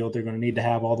stretch the field. They're going to need to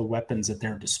have all the weapons at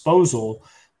their disposal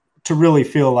to really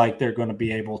feel like they're going to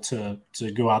be able to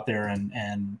go out there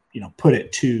and put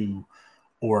it to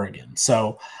Oregon.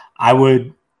 So I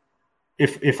would,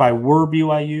 if I were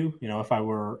BYU, if I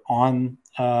were on,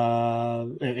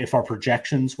 if our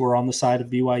projections were on the side of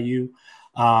BYU,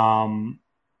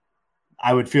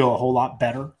 I would feel a whole lot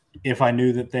better if I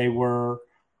knew that they were,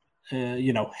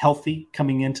 healthy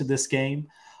coming into this game.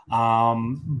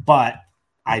 But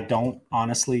I don't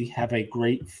honestly have a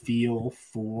great feel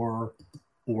for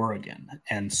Oregon.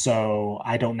 And so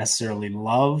I don't necessarily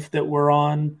love that we're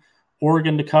on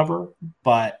Oregon to cover,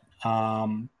 but,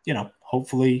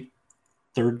 hopefully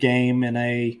third game in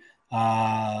a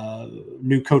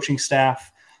new coaching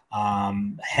staff,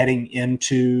 heading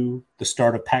into the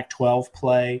start of Pac-12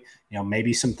 play,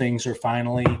 maybe some things are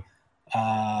finally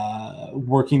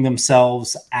working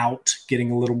themselves out,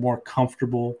 getting a little more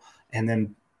comfortable, and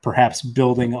then perhaps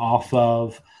building off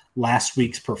of last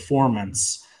week's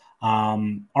performance.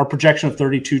 Our projection of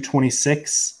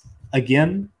 32-26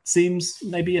 again seems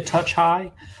maybe a touch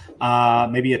high,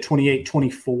 maybe a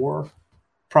 28-24,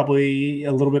 probably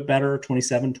a little bit better,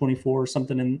 27-24,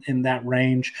 something in that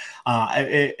range.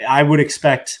 I would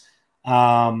expect,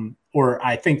 or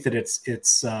I think that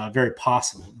it's very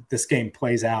possible this game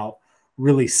plays out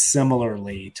really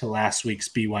similarly to last week's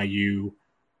BYU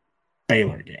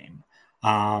Baylor game.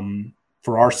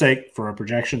 For our sake, for our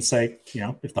projection's sake,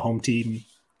 if the home team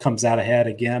comes out ahead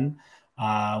again,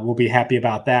 we'll be happy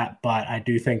about that. But I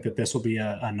do think that this will be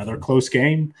another close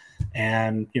game.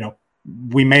 And,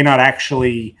 we may not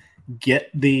actually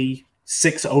get the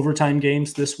 6 overtime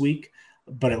games this week,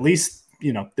 but at least,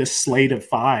 this slate of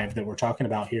 5 that we're talking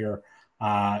about here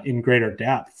in greater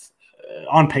depth,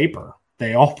 on paper,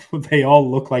 they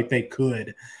all look like they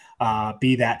could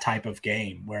be that type of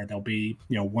game where there'll be,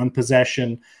 one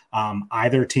possession.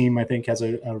 Either team, I think, has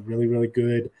a really, really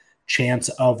good chance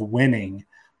of winning.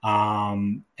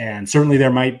 And certainly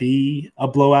there might be a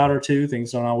blowout or two.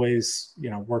 Things don't always,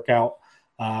 work out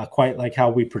quite like how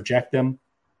we project them.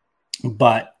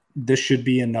 But this should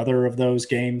be another of those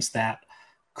games that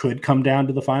could come down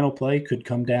to the final play, could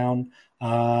come down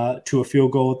to a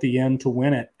field goal at the end to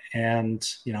win it. And,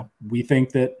 we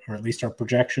think that, or at least our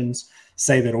projections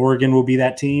say that Oregon will be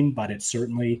that team, but it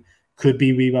certainly could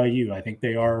be BYU. I think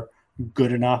they are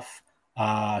good enough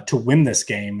to win this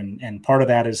game. And part of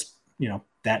that is,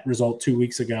 that result 2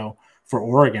 weeks ago for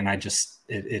Oregon.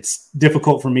 It's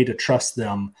difficult for me to trust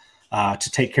them to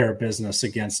take care of business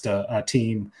against a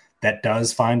team that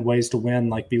does find ways to win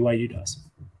like BYU does.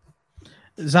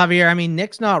 Xavier, I mean,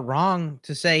 Nick's not wrong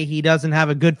to say he doesn't have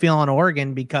a good feel on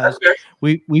Oregon, because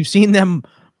we've seen them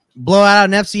blow out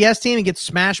an FCS team and get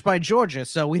smashed by Georgia.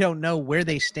 So we don't know where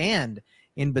they stand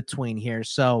in between here.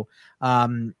 So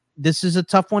this is a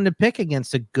tough one to pick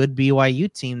against a good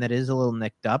BYU team that is a little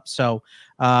nicked up. So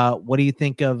what do you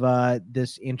think of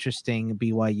this interesting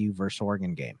BYU versus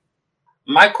Oregon game?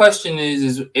 My question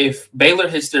is if Baylor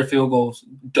hits their field goals,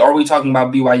 are we talking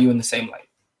about BYU in the same light?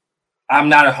 I'm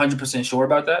not 100% sure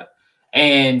about that.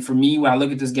 And for me, when I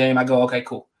look at this game, I go, okay,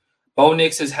 cool. Bo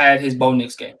Nix has had his Bo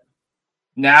Nix game.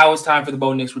 Now it's time for the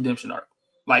Bo Nix redemption arc.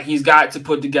 Like, he's got to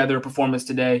put together a performance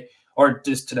today, or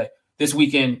just today, this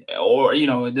weekend, or,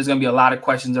 there's going to be a lot of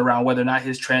questions around whether or not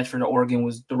his transfer to Oregon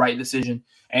was the right decision.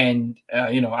 And,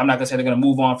 I'm not going to say they're going to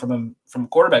move on from him from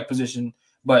quarterback position,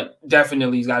 but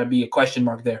definitely he's got to be a question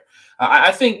mark there.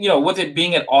 I think, with it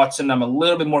being at Autzen, I'm a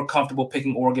little bit more comfortable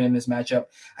picking Oregon in this matchup.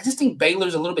 I just think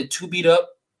Baylor's a little bit too beat up.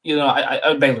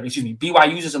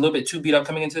 BYU's just a little bit too beat up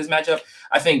coming into this matchup.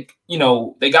 I think,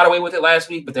 they got away with it last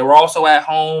week, but they were also at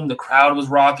home. The crowd was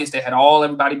raucous. They had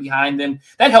everybody behind them.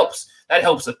 That helps. That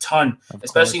helps a ton,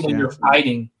 especially when you're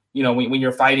fighting, when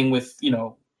you're fighting with,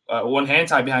 one hand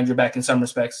tied behind your back in some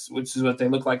respects, which is what they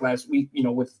looked like last week,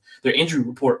 with their injury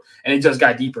report, and it just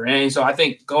got deeper. And so I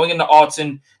think going into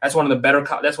Autzen, that's one of the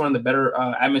better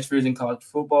atmospheres in college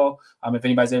football. If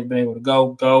anybody's ever been able to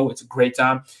go. It's a great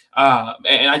time.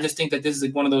 And I just think that this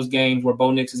is one of those games where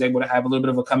Bo Nix is able to have a little bit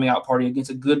of a coming out party against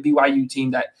a good BYU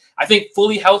team that I think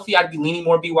fully healthy, I'd be leaning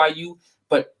more BYU,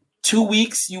 but 2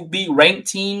 weeks you beat ranked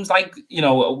teams like,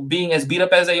 being as beat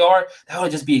up as they are, that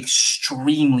would just be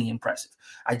extremely impressive.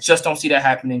 I just don't see that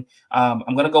happening. I'm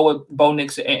going to go with Bo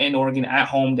Nix and Oregon at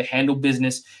home to handle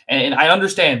business. And I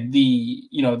understand the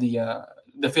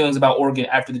feelings about Oregon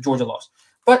after the Georgia loss,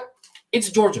 but it's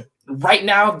Georgia right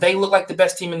now. They look like the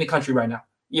best team in the country right now.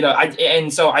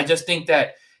 So I just think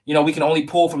that, we can only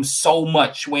pull from so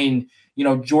much when,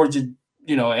 Georgia,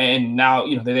 and now,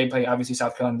 they play obviously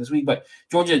South Carolina this week, but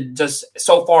Georgia just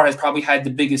so far has probably had the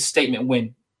biggest statement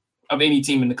win of any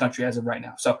team in the country as of right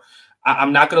now. So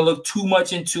I'm not going to look too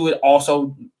much into it.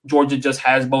 Also, Georgia just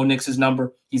has Bo Nix's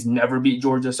number. He's never beat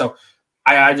Georgia. So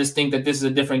I just think that this is a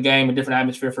different game, a different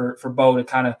atmosphere for Bo to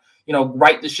kind of,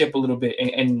 right the ship a little bit.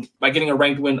 And by getting a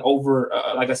ranked win over,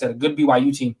 like I said, a good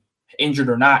BYU team, injured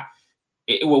or not,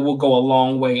 it will go a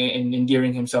long way in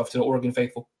endearing himself to the Oregon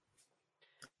faithful.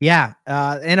 Yeah,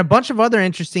 and a bunch of other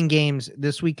interesting games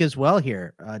this week as well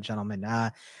here, gentlemen.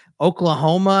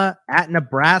 Oklahoma at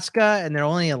Nebraska, and they're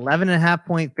only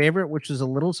 11.5-point favorite, which is a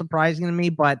little surprising to me.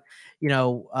 But,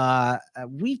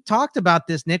 we've talked about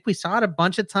this, Nick. We saw it a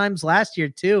bunch of times last year,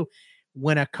 too.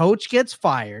 When a coach gets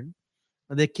fired,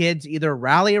 the kids either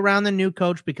rally around the new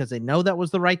coach because they know that was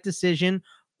the right decision,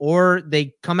 or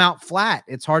they come out flat.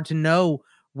 It's hard to know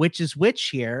which is which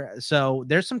here. So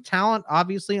there's some talent,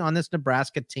 obviously, on this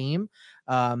Nebraska team.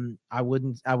 I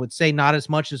would say not as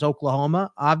much as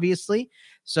Oklahoma, obviously.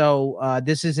 So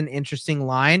this is an interesting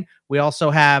line. We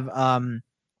also have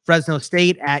Fresno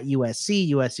State at USC.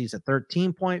 USC is a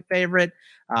 13-point favorite.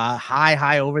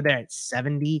 High over there at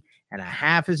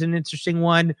 70.5 is an interesting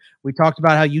one. We talked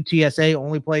about how UTSA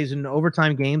only plays in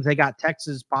overtime games. They got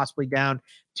Texas possibly down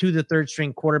to the third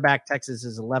string quarterback. Texas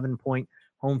is 11-point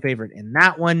home favorite in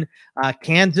that one.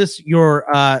 Kansas, your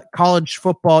college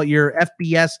football, your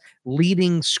FBS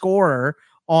leading scorer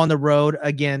on the road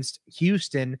against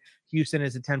Houston. Houston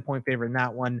is a 10-point favorite in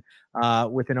that one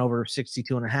with an over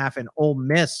 62.5. And Ole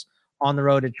Miss on the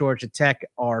road at Georgia Tech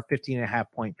are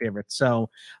 15.5-point favorites. So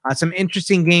some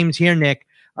interesting games here, Nick.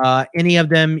 Any of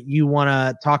them you want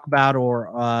to talk about or,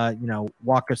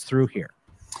 walk us through here?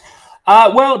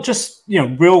 Well, just,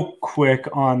 real quick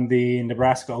on the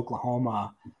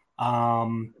Nebraska-Oklahoma,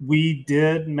 we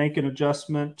did make an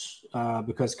adjustment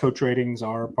because coach ratings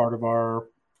are part of our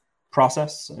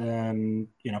process, and,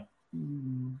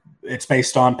 it's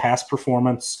based on past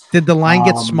performance. Did the line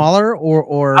get smaller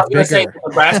or bigger?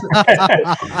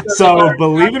 So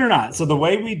believe it or not, so the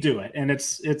way we do it, and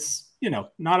it's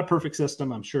not a perfect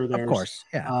system. I'm sure there's of course,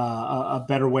 yeah. A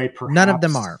better way. Perhaps none of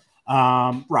them are.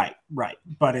 Right.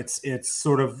 But it's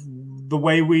sort of the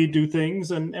way we do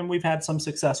things, and we've had some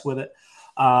success with it.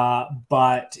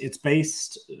 But it's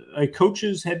based a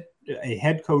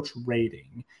head coach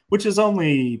rating, which is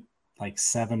only like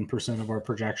 7% of our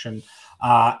projection,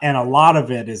 and a lot of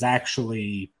it is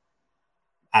actually,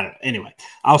 I don't know. Anyway,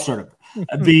 I'll start over.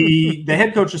 The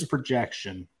head coach's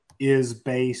projection is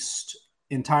based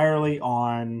entirely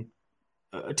on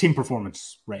team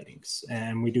performance ratings,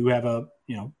 and we do have a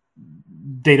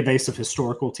database of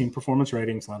historical team performance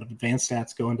ratings. A lot of advanced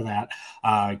stats go into that.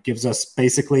 Gives us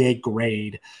basically a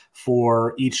grade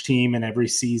for each team in every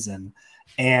season,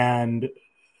 and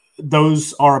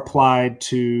those are applied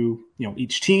to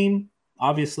each team,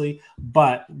 obviously,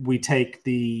 but we take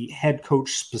the head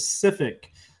coach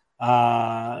specific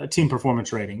team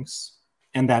performance ratings,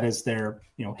 and that is their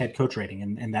head coach rating,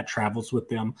 and that travels with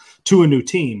them to a new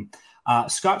team.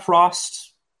 Scott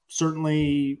Frost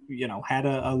certainly had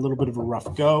a little bit of a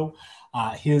rough go.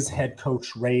 His head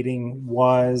coach rating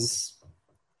was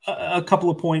a couple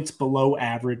of points below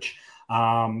average.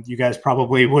 You guys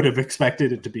probably would have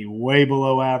expected it to be way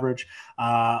below average,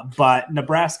 but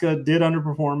Nebraska did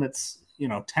underperform its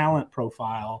talent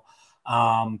profile,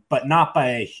 but not by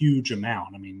a huge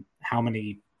amount. I mean, how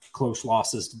many close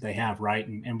losses did they have, right?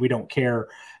 And we don't care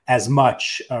as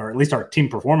much, or at least our team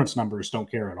performance numbers don't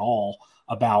care at all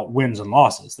about wins and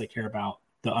losses. They care about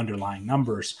the underlying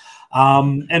numbers.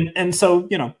 And so,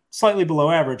 slightly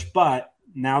below average, but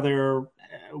now they're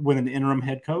with an interim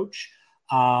head coach.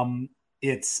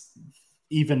 It's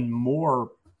even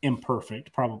more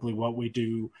imperfect, probably, what we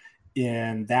do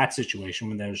in that situation.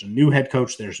 When there's a new head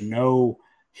coach, there's no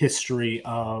history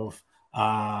of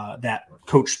that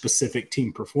coach-specific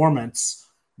team performance.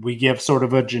 We give sort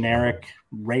of a generic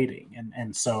rating,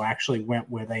 and so actually went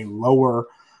with a lower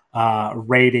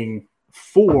rating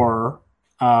for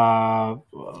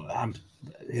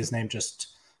his name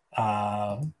just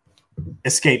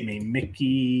escaped me.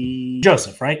 Mickey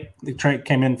Joseph, right? He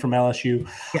came in from LSU.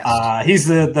 Yes. He's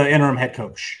the interim head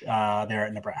coach there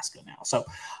at Nebraska now. So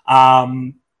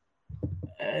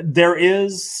there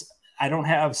is, I don't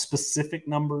have specific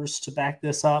numbers to back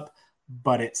this up,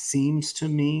 but it seems to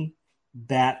me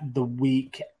that the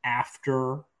week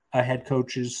after a head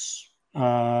coach's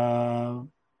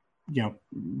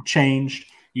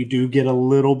changed, you do get a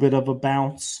little bit of a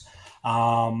bounce.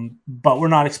 But we're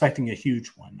not expecting a huge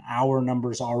one. Our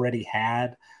numbers already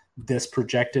had this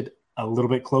projected a little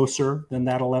bit closer than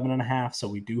that 11.5. So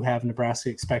we do have Nebraska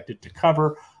expected to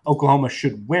cover. Oklahoma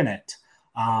should win it.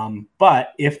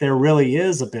 But if there really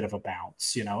is a bit of a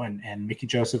bounce, and Mickey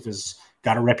Joseph has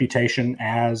got a reputation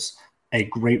as a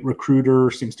great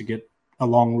recruiter, seems to get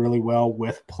along really well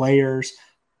with players,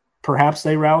 perhaps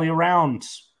they rally around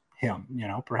him.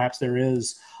 Perhaps there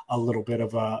is a little bit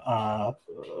of a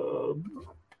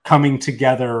coming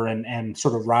together and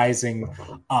sort of rising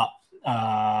up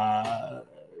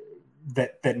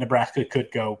that Nebraska could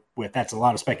go with. That's a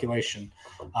lot of speculation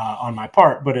on my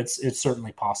part, but it's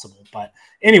certainly possible. But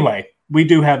anyway, we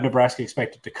do have Nebraska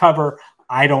expected to cover.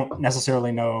 I don't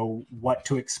necessarily know what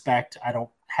to expect. I don't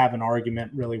have an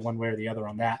argument really one way or the other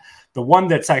on that. The one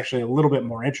that's actually a little bit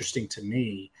more interesting to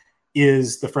me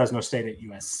is the Fresno State at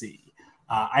USC.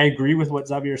 I agree with what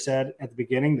Xavier said at the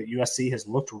beginning, that USC has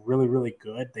looked really, really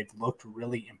good. They've looked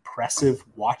really impressive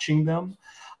watching them.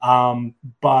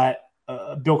 But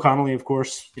Bill Connolly, of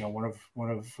course, one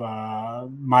of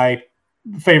my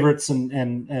favorites and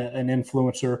an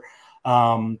influencer,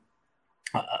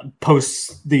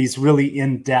 posts these really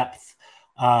in-depth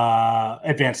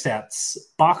advanced stats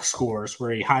box scores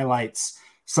where he highlights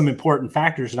some important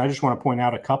factors. And I just want to point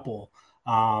out a couple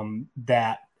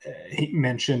that he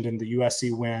mentioned in the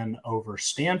USC win over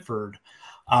Stanford.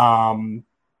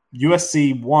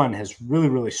 USC 1 has really,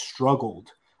 really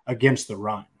struggled against the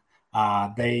run.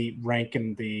 They rank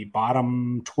in the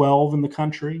bottom 12 in the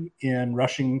country in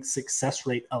rushing success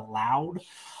rate allowed.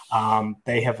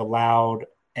 They have allowed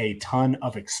a ton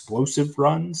of explosive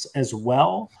runs as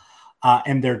well.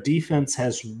 And their defense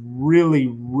has really,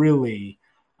 really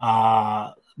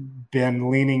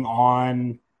been leaning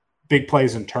on big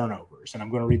plays and turnovers. And I'm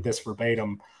going to read this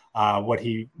verbatim, what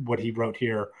he wrote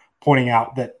here, pointing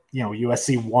out that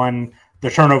USC won the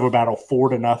turnover battle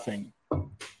 4-0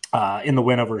 in the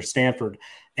win over Stanford.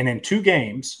 And in 2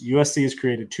 games, USC has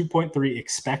created 2.3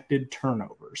 expected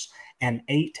turnovers and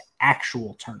 8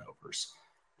 actual turnovers.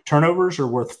 Turnovers are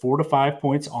worth 4 to 5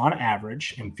 points on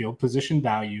average in field position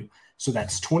value. So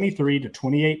that's 23 to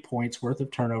 28 points worth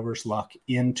of turnovers luck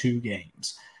in 2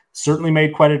 games. Certainly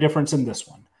made quite a difference in this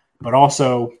one. But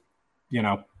also,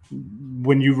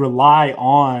 when you rely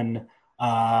on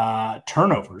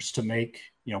turnovers to make,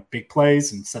 big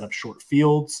plays and set up short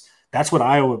fields, that's what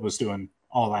Iowa was doing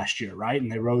all last year, right?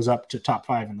 And they rose up to top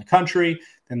 5 in the country.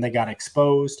 Then they got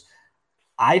exposed.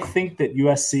 I think that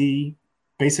USC,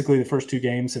 basically the first 2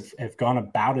 games have gone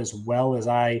about as well as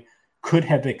I could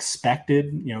have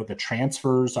expected. The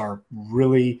transfers are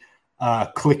really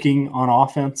clicking on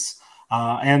offense.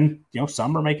 And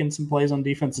some are making some plays on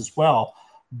defense as well.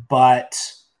 But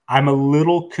I'm a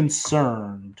little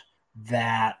concerned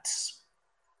that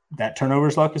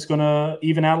turnovers luck is going to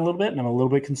even out a little bit. And I'm a little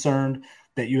bit concerned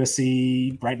that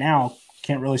USC right now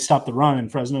can't really stop the run. And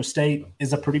Fresno State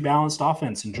is a pretty balanced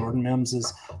offense. And Jordan Mims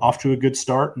is off to a good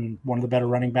start and one of the better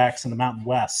running backs in the Mountain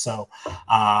West. So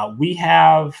we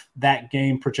have that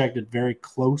game projected very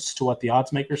close to what the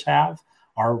odds makers have.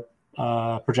 Our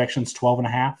projections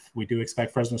 12.5. We do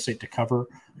expect Fresno State to cover,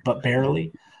 but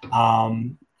barely.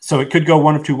 So it could go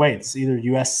one of two ways. Either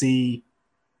USC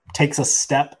takes a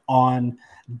step on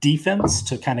defense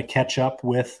to kind of catch up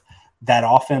with that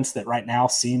offense that right now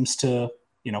seems to,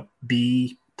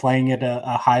 be playing at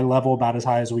a high level, about as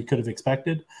high as we could have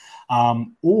expected.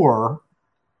 Or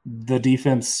the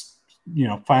defense,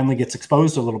 finally gets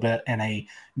exposed a little bit, and a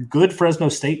good Fresno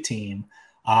State team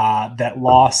that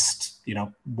lost,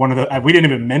 one of the, we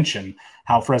didn't even mention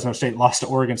how Fresno State lost to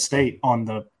Oregon State on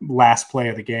the last play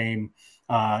of the game,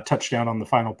 touchdown on the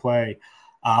final play.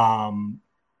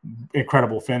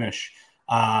 Incredible finish.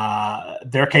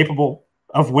 They're capable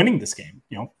of winning this game.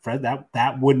 Fred,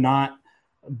 that would not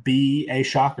be a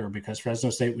shocker, because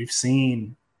Fresno State, we've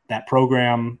seen that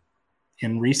program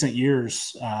in recent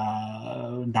years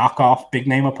knock off big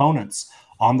name opponents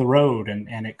on the road,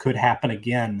 and it could happen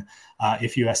again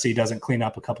if USC doesn't clean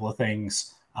up a couple of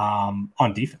things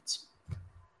on defense.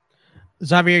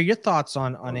 Xavier, your thoughts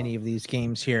on any of these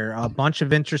games here? A bunch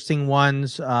of interesting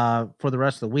ones for the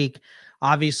rest of the week.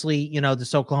 Obviously,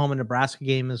 this Oklahoma-Nebraska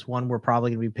game is one we're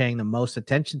probably going to be paying the most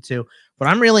attention to. But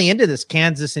I'm really into this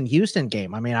Kansas and Houston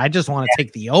game. I mean, I just want to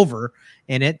take the over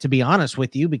in it, to be honest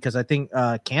with you, because I think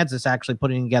Kansas actually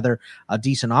putting together a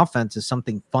decent offense is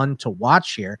something fun to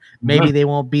watch here. Maybe they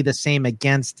won't be the same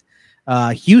against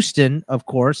Houston, of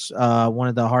course, one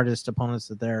of the hardest opponents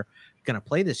that they're going to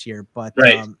play this year. But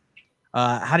right.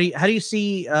 How do you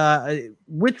see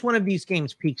which one of these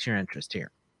games piques your interest here?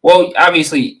 Well,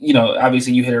 obviously you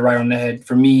hit it right on the head.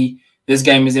 For me, this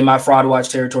game is in my fraud watch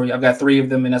territory. I've got 3 of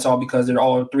them, and that's all because they're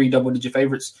all 3 double-digit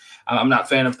favorites. I'm not a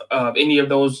fan of any of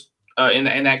those in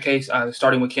that case,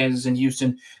 starting with Kansas and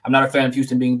Houston. I'm not a fan of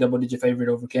Houston being double-digit favorite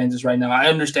over Kansas right now. I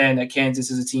understand that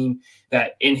Kansas is a team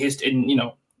that in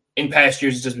past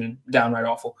years has just been downright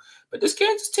awful. But this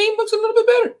Kansas team looks a little bit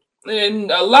better and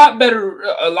a lot better,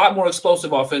 a lot more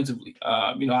explosive offensively.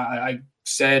 I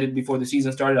said it before the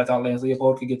season started, I thought Lance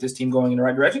Leopold could get this team going in the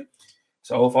right direction.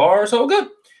 So far, so good.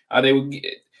 They would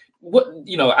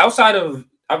get outside of,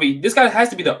 this guy has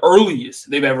to be the earliest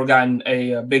they've ever gotten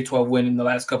a Big 12 win in the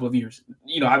last couple of years.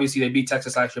 Obviously they beat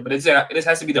Texas last year, but this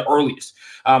has to be the earliest.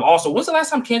 Also, when's the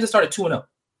last time Kansas started 2-0?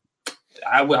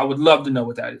 I would love to know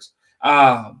what that is.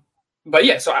 But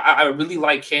yeah, so I really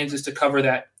like Kansas to cover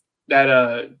that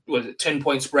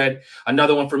 10-point spread.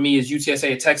 Another one for me is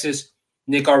UTSA at Texas.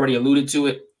 Nick already alluded to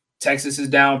it. Texas is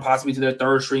down possibly to their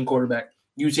 3rd string quarterback.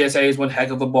 UTSA is one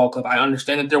heck of a ball club. I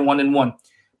understand that they're 1-1,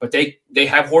 but they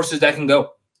have horses that can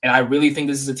go. And I really think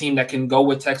this is a team that can go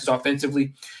with Texas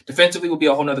offensively. Defensively will be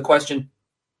a whole nother question.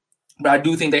 But I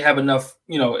do think they have enough,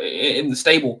 in the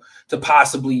stable to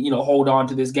possibly, hold on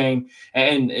to this game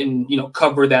and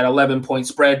cover that 11-point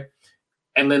spread.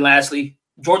 And then lastly,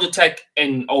 Georgia Tech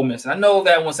and Ole Miss. And I know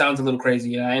that one sounds a little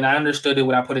crazy, and I understood it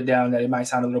when I put it down that it might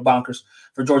sound a little bonkers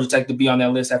for Georgia Tech to be on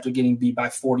that list after getting beat by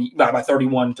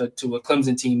 31 to a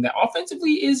Clemson team that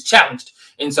offensively is challenged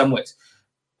in some ways.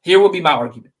 Here will be my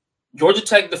argument. Georgia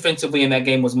Tech defensively in that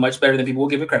game was much better than people will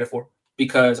give it credit for,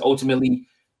 because ultimately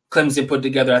Clemson put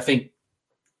together, I think,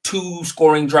 2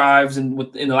 scoring drives in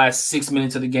the last 6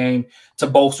 minutes of the game to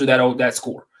bolster that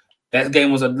score. That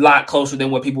game was a lot closer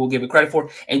than what people will give it credit for.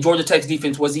 And Georgia Tech's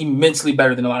defense was immensely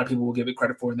better than a lot of people will give it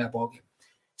credit for in that ballgame.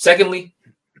 Secondly,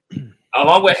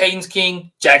 along with Haynes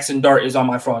King, Jackson Dart is on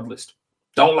my fraud list.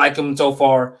 Don't like him so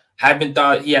far. Haven't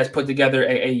thought he has put together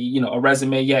a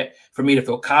resume yet for me to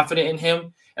feel confident in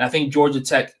him. And I think Georgia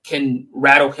Tech can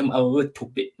rattle him a little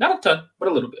bit. Not a ton, but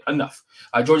a little bit. Enough.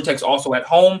 Georgia Tech's also at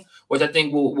home, which I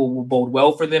think will bode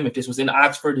well for them. If this was in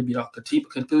Oxford, it'd be a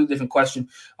completely different question.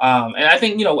 And I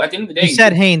think, at the end of the day. You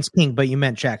said Haynes King, but you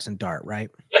meant Jackson Dart, right?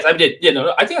 Yes, I did. Yeah,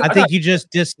 no, I think you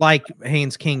just dislike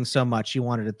Haynes King so much you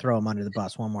wanted to throw him under the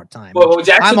bus one more time. Well,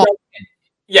 Jackson Dart,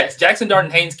 Yes, Jackson Dart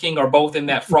and Haynes King are both in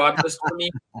that fraud list for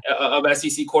me of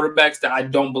SEC quarterbacks that I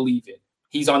don't believe in.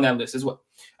 He's on that list as well.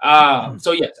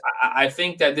 So yes, I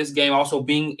think that this game also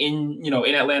being in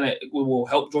Atlanta will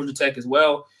help Georgia Tech as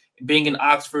well. Being in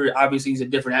Oxford, obviously, is a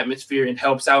different atmosphere and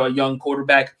helps out a young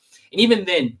quarterback. And even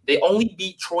then, they only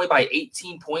beat Troy by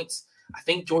 18 points. I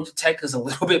think Georgia Tech is a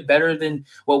little bit better than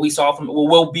what we saw from –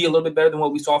 will be a little bit better than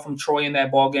what we saw from Troy in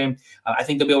that ball game. I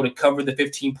think they'll be able to cover the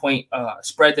 15-point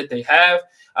spread that they have.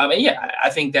 And yeah, I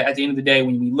think that at the end of the day,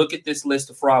 when we look at this list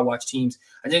of fraud watch teams,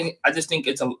 I just think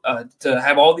it's to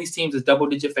have all these teams as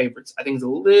double-digit favorites. I think it's a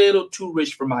little too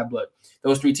rich for my blood.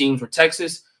 Those three teams were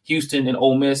Texas, Houston, and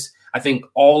Ole Miss. I think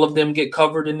all of them get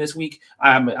covered in this week.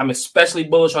 I'm especially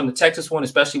bullish on the Texas one,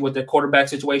 especially with their quarterback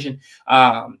situation,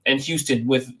 and Houston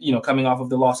with coming off of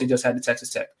the loss they just had to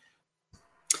Texas Tech.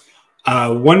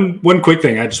 One quick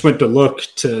thing, I just went to look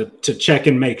to check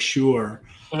and make sure.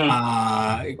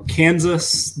 Mm-hmm.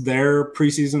 Kansas, their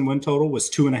preseason win total was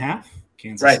 2.5.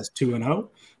 Kansas is 2-0.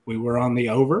 We were on the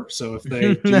over, so if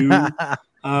they do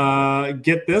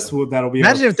get this, that'll be.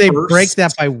 Imagine if they break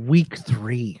that by week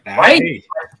 3. Right.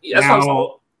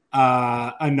 Now,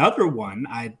 another one.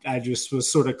 I just was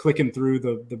sort of clicking through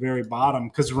the very bottom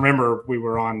because remember we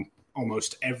were on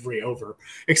almost every over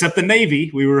except the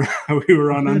Navy. We were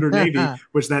on under Navy,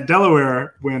 which that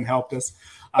Delaware win helped us.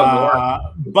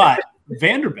 But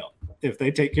Vanderbilt, if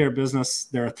they take care of business,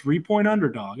 they're a 3-point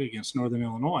underdog against Northern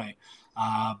Illinois.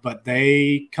 But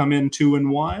they come in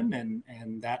 2-1,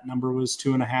 and that number was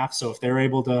 2.5. So if they're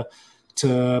able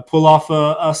to pull off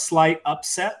a slight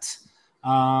upset,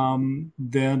 then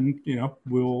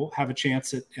we'll have a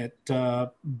chance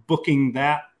at booking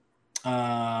that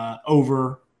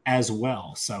over as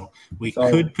well. So we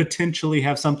could potentially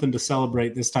have something to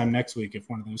celebrate this time next week if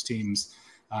one of those teams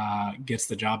gets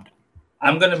the job done.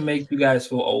 I'm going to make you guys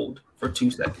feel old for 2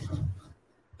 seconds.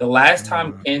 The last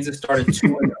time Kansas started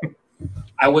 2-0,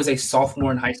 I was a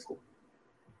sophomore in high school.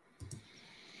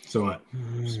 So what?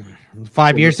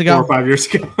 5 years ago? 4 or 5 years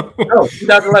ago. No,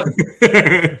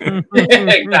 2011.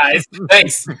 Guys,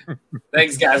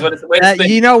 thanks, guys.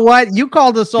 You know what? You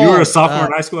called us old. You were a sophomore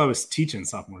in high school. I was teaching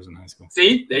sophomores in high school.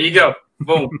 See, there you go.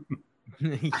 Boom.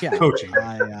 Yeah, coaching.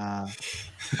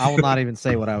 I will not even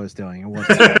say what I was doing. It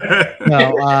wasn't.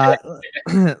 No,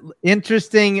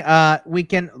 interesting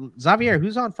weekend. Xavier,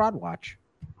 who's on Fraud Watch?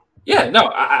 Yeah,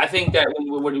 no, I think that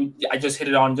I just hit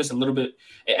it on just a little bit,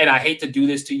 and I hate to do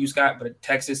this to you, Scott, but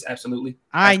Texas, absolutely.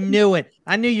 I knew it.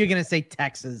 I knew you were going to say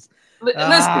Texas.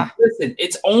 Listen,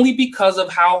 it's only because of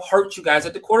how hurt you guys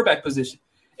at the quarterback position.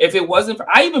 If it wasn't for,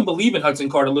 I even believe in Hudson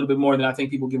Card a little bit more than I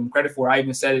think people give him credit for. I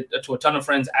even said it to a ton of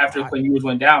friends after Quinn Ewers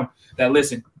went down that,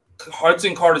 listen,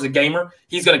 Hudson Card is a gamer.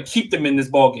 He's going to keep them in this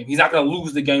ball game. He's not going to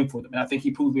lose the game for them. And I think he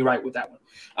proved me right with that one.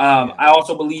 I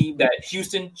also believe that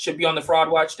Houston should be on the fraud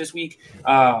watch this week.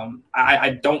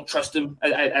 I don't trust him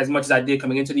as much as I did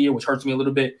coming into the year, which hurts me a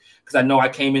little bit because I know I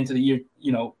came into the year,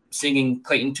 singing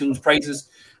Clayton Tune's praises.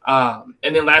 And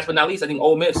then last but not least, I think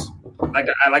Ole Miss.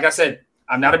 Like I said,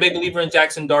 I'm not a big believer in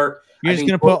Jackson Dart. You're just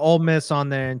going to put Ole Miss on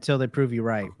there until they prove you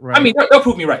right. I mean, they'll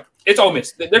prove me right. It's Ole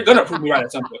Miss. They're going to prove me right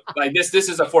at some point. Like this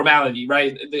is a formality,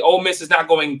 right? The Ole Miss is not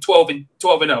going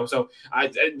 12-0, so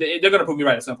they're going to prove me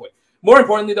right at some point. More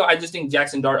importantly, though, I just think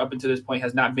Jackson Dart up until this point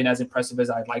has not been as impressive as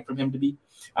I'd like from him to be.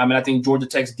 And I think Georgia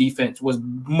Tech's defense was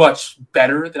much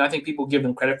better than I think people give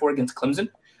them credit for against Clemson.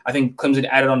 I think Clemson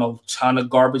added on a ton of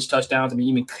garbage touchdowns. I mean,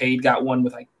 even Cade got one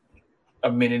with like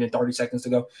a minute and 30 seconds to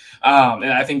go.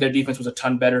 And I think their defense was a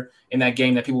ton better in that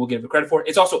game that people will give it credit for.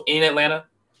 It's also in Atlanta.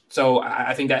 So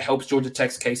I think that helps Georgia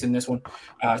Tech's case in this one.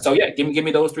 So yeah, give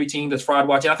me those 3 teams as fraud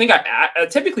watching. I think I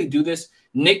typically do this.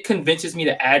 Nick convinces me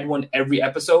to add one every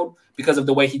episode because of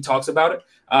the way he talks about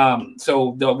it.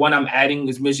 So the one I'm adding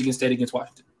is Michigan State against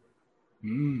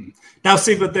Washington. Now,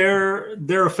 see, but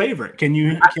they're a favorite. Can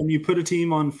you put a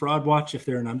team on fraud watch if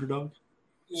they're an underdog?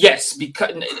 Yes,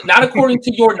 because not according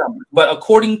to your numbers, but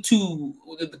according to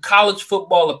the college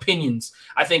football opinions,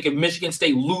 I think if Michigan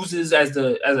State loses as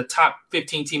a top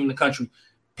 15 team in the country,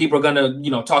 people are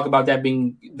gonna talk about that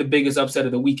being the biggest upset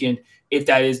of the weekend. If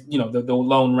that is the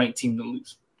lone ranked team to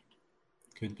lose,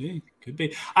 could be.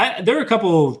 There are a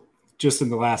couple just in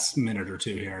the last minute or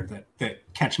two here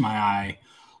that catch my eye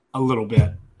a little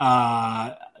bit.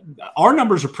 Our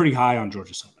numbers are pretty high on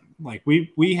Georgia Southern. Like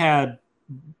we had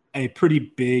a pretty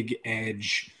big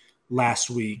edge last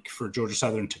week for Georgia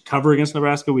Southern to cover against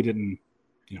Nebraska. We didn't,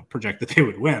 project that they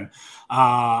would win.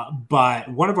 But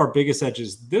one of our biggest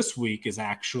edges this week is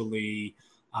actually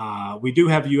we do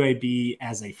have UAB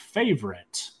as a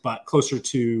favorite, but closer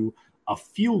to a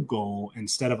field goal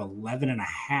instead of 11.5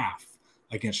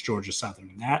 against Georgia Southern.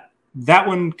 And that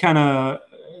one kind of,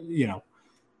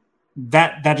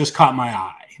 that just caught my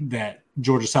eye, that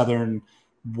Georgia Southern,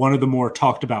 one of the more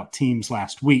talked about teams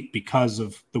last week because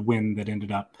of the win that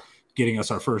ended up getting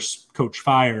us our first coach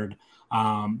fired.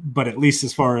 But at least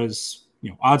as far as,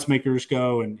 odds makers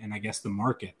go and I guess the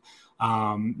market,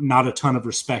 not a ton of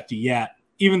respect yet,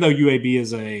 even though UAB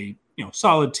is a,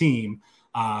 solid team.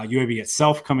 UAB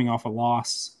itself coming off a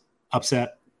loss,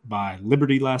 upset by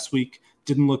Liberty last week,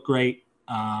 didn't look great.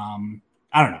 I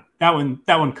don't know.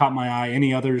 That one caught my eye.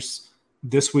 Any others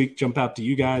this week jump out to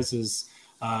you guys as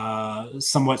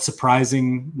somewhat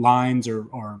surprising lines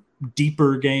or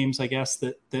deeper games, I guess,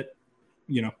 that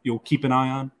you'll keep an eye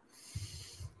on?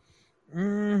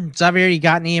 Xavier, you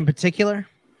got any in particular?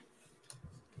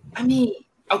 I mean,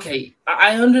 okay,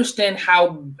 I understand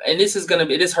how, and this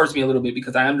hurts me a little bit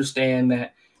because I understand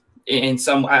that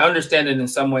I understand it in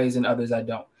some ways, and others I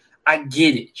don't. I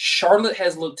get it. Charlotte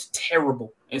has looked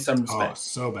terrible in some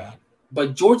respects. Oh, so bad.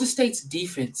 But Georgia State's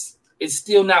defense is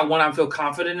still not one I feel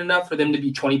confident enough for them to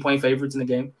be 20-point favorites in the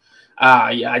game.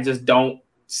 I just don't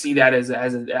see that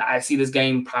I see this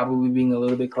game probably being a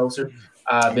little bit closer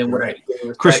than what I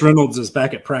expect. Chris Reynolds is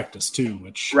back at practice too,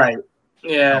 which right.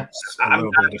 Yeah,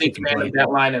 I'm not a big fan of that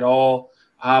line at all.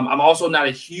 I'm also not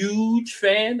a huge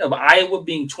fan of Iowa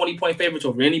being 20-point favorites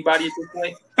over anybody at this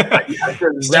point.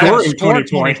 Scoring 20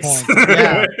 points.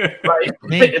 Yeah. Right.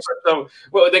 So,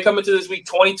 they come into this week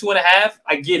 22.5.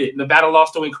 I get it. Nevada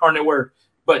lost to Incarnate Word.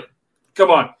 But come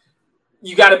on.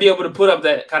 You got to be able to put up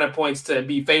that kind of points to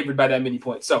be favored by that many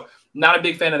points. So, not a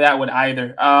big fan of that one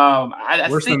either.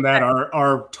 Worse than that,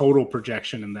 our total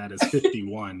projection in that is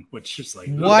 51, which is like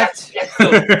what?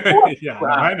 Yeah,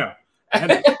 wow. I know.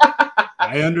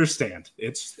 I understand.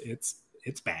 It's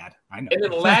bad. I know. And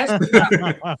then last,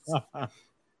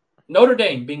 Notre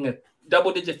Dame being a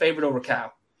double-digit favorite over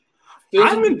Cal.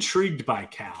 I'm intrigued by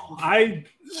Cal. I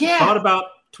thought about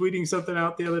tweeting something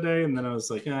out the other day, and then I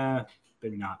was like,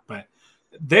 maybe not. But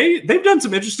they've done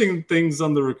some interesting things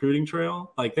on the recruiting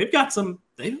trail. Like they've got some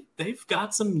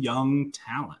young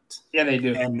talent. Yeah, they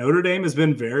do. And Notre Dame has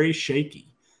been very shaky.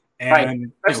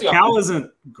 And Cal isn't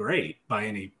great by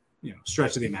any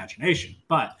stretch of the imagination,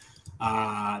 but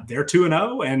they're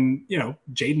 2-0, and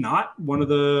Jaden Ott, one of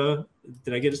the,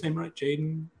 did I get his name right?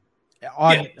 Jaden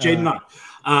Ott,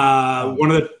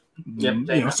 one of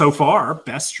the so far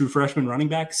best true freshman running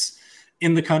backs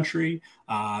in the country.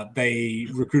 They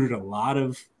recruited a lot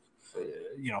of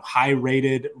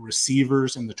high-rated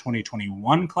receivers in the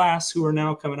 2021 class who are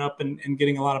now coming up and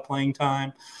getting a lot of playing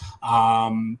time.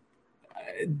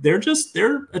 They're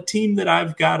a team that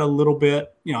I've got a little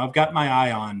bit, I've got my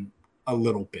eye on a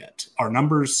little bit. Our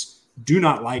numbers do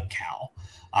not like Cal.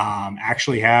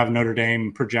 Actually have Notre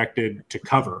Dame projected to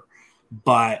cover,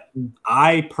 but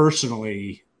I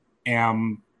personally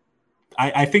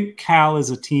I think Cal is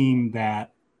a team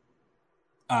that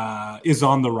is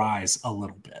on the rise a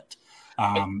little bit,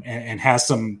 and has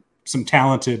some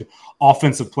talented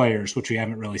offensive players, which we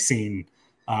haven't really seen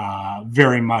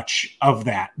very much of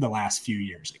that the last few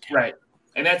years. Right.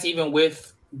 And that's even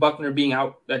with Buckner being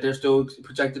out, that they're still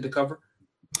projected to cover.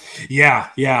 Yeah.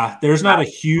 There's not a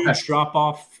huge drop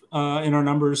off in our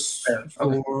numbers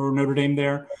for Notre Dame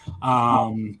there.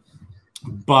 But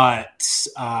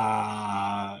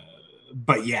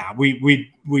yeah,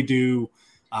 we do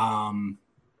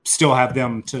still have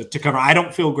them to cover. I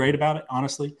don't feel great about it,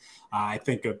 honestly. I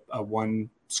think a one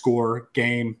score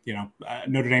game,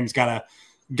 Notre Dame's got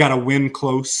to win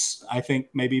close, I think,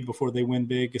 maybe before they win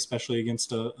big, especially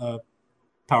against a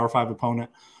Power 5 opponent.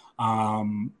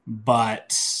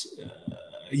 But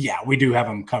we do have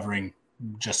them covering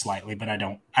just slightly, but I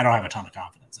don't have a ton of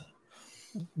confidence in it.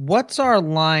 What's our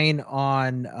line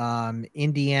on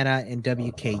Indiana and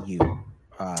WKU,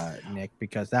 Nick?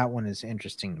 Because that one is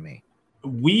interesting to me.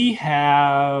 We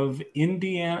have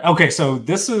Indiana. Okay, so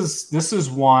this is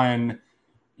one.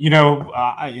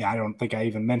 I don't think I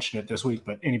even mentioned it this week,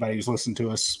 but anybody who's listened to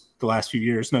us the last few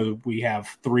years knows we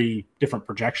have 3 different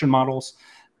projection models.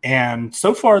 And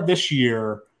so far this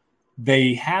year,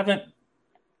 they haven't,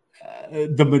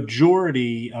 the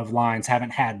majority of lines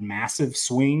haven't had massive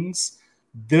swings.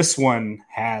 This one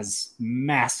has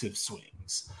massive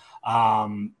swings.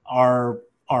 Our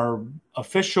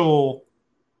official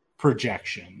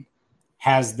projection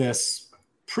has this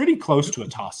pretty close to a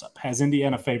toss-up, has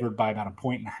Indiana favored by about 1.5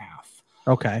 points.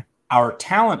 Okay. Our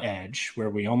talent edge,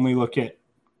 where we only look at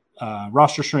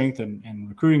roster strength and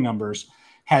recruiting numbers,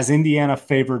 has Indiana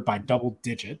favored by double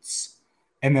digits.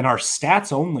 And then our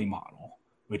stats only model,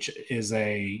 which is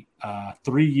a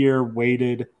 3-year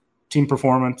weighted team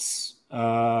performance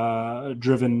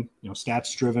driven,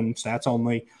 stats driven, stats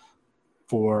only,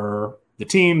 for the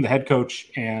team, the head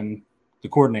coach, and the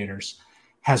coordinators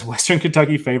has Western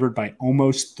Kentucky favored by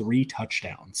almost 3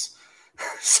 touchdowns.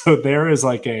 So there is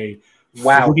like a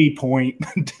 40 point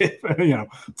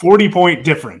 40 point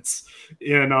difference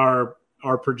in our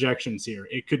projections here.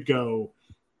 It could go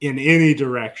in any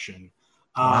direction.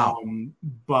 Wow.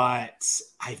 But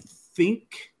I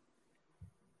think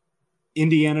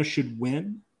Indiana should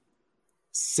win.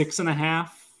 6.5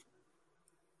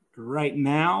 right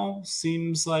now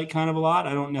seems like kind of a lot.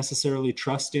 I don't necessarily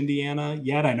trust Indiana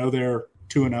yet. I know they're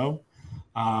 2-0.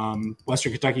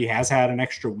 Western Kentucky has had an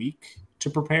extra week to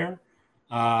prepare.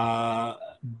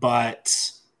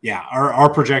 But yeah,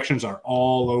 our projections are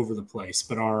all over the place,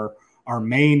 but our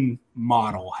main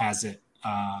model has it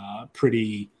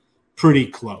pretty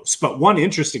close. But one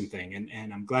interesting thing,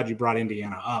 and I'm glad you brought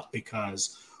Indiana up,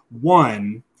 because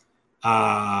one,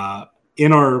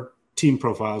 in our team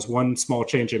profiles, one small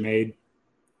change I made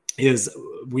is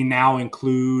we now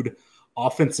include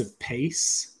offensive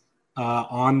pace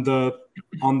on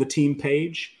the team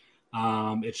page.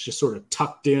 It's just sort of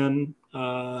tucked in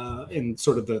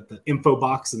sort of the info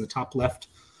box in the top left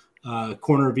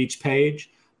corner of each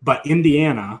page. But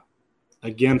Indiana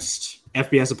against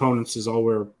FBS opponents is all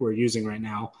we're using right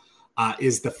now,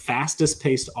 is the fastest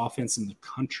paced offense in the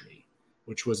country,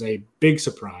 which was a big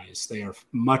surprise. They are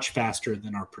much faster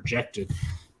than our projected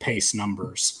pace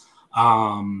numbers.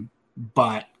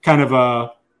 But kind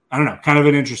of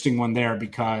an interesting one there,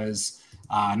 because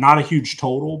not a huge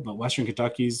total, but Western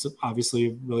Kentucky's obviously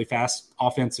a really fast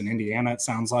offense, and Indiana, it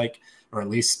sounds like, or at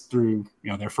least through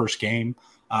their first game,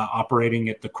 operating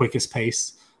at the quickest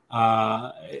pace,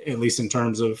 at least in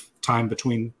terms of time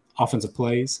between offensive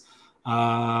plays.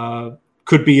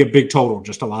 Could be a big total,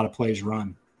 just a lot of plays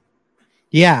run.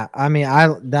 Yeah, I mean,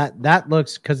 that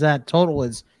looks, because that total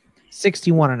is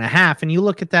 61.5, and you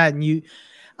look at that and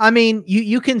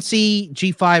you can see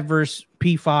G5 versus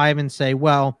P5 and say,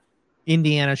 well,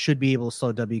 Indiana should be able to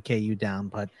slow WKU down,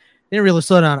 but they didn't really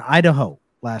slow down Idaho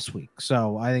last week.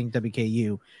 So I think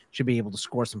WKU should be able to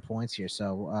score some points here.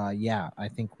 So yeah, I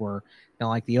think we're gonna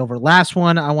like the over. Last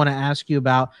one I want to ask you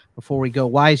about before we go: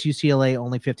 why is UCLA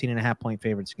only 15.5 point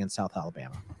favorites against South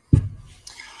Alabama?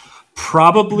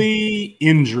 Probably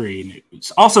injury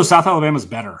news. Also, South Alabama's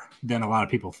better than a lot of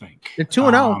people think. They're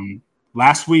 2-0.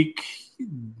 Last week,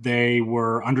 they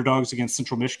were underdogs against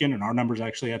Central Michigan, and our numbers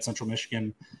actually had Central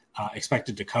Michigan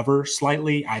expected to cover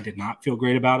slightly. I did not feel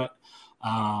great about it.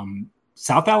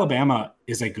 South Alabama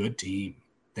is a good team.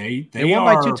 They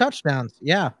won by 2 touchdowns.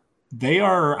 Yeah, they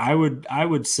are. I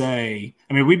would say.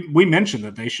 I mean, we mentioned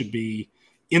that they should be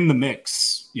in the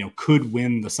mix. Could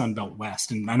win the Sun Belt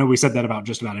West, and I know we said that about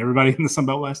just about everybody in the Sun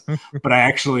Belt West, but I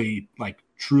actually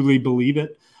truly believe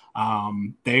it.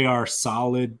 They are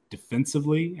solid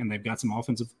defensively, and they've got some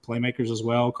offensive playmakers as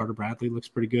well. Carter Bradley looks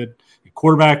pretty good at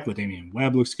quarterback. LaDamian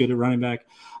Webb looks good at running back.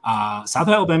 South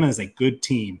Alabama is a good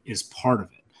team, is part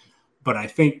of it. But I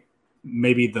think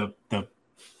maybe the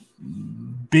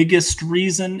biggest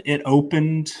reason it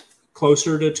opened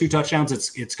closer to 2 touchdowns,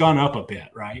 it's gone up a bit,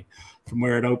 right, from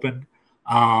where it opened.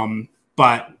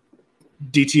 But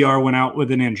DTR went out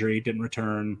with an injury, didn't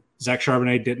return. Zach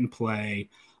Charbonnet didn't play.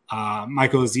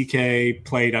 Michael Ezike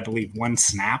played, I believe, 1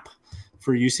 snap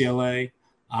for UCLA.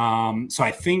 So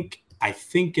I think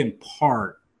in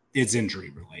part it's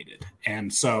injury related.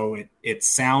 And so it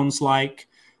sounds like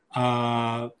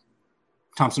Thompson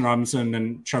Robinson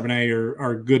and Charbonnet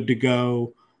are good to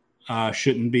go,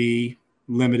 shouldn't be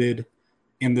limited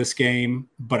in this game.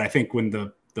 But I think when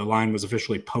the line was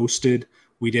officially posted,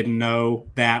 we didn't know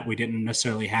that. We didn't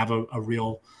necessarily have a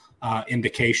real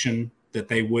indication that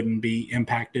they wouldn't be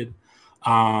impacted.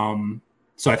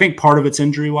 So I think part of it's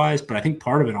injury-wise, but I think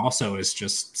part of it also is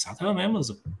just South Alabama is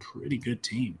a pretty good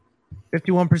team.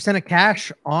 51% of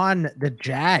cash on the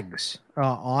Jags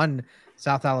on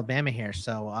South Alabama here.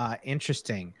 So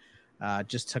interesting.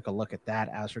 Just took a look at that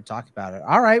as we're talking about it.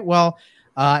 All right. Well,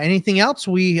 anything else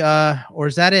or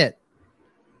is that it?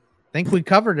 I think we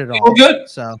covered it all. Good.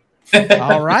 So,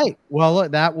 all right. Well,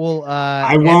 look, that will.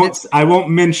 I won't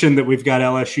mention that we've got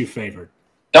LSU favored.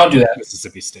 Don't do that.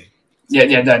 Mississippi State.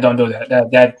 Yeah. Don't do that.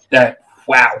 That.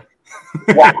 Wow.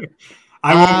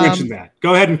 I won't mention that.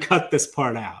 Go ahead and cut this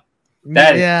part out.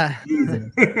 Yeah.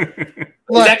 Look,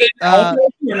 is that game at home for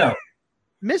LSU or no?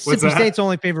 Mississippi State's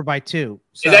only favored by 2.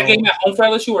 So is that game at home for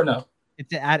LSU or no?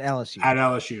 It's at LSU. At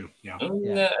LSU, yeah.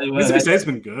 Well, Mississippi State's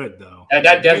been good though.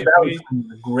 That Death Valley's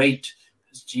great.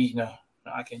 Gee, no,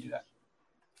 I can't do that.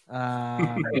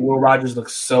 Will Rogers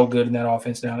looks so good in that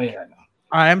offense now. Yeah, no.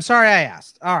 All right, I'm sorry I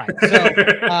asked. All right,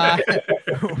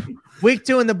 so week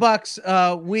 2 in the Bucks.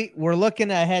 We're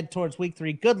looking ahead towards week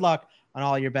 3. Good luck on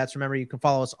all your bets. Remember, you can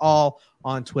follow us all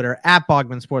on Twitter at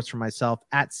Bogman Sports for myself,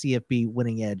 at CFB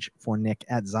Winning Edge for Nick,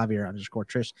 at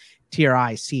Xavier_Trish,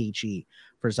 TRICHE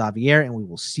for Xavier. And we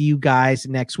will see you guys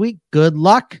next week. Good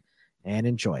luck and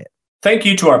enjoy it. Thank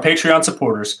you to our Patreon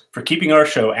supporters for keeping our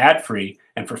show ad-free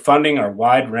and for funding our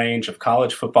wide range of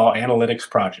college football analytics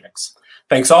projects.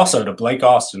 Thanks also to Blake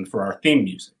Austin for our theme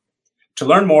music. To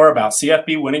learn more about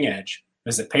CFB Winning Edge,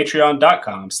 visit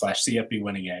patreon.com/CFB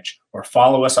Winning Edge or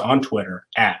follow us on Twitter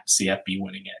at CFB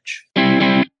Winning Edge.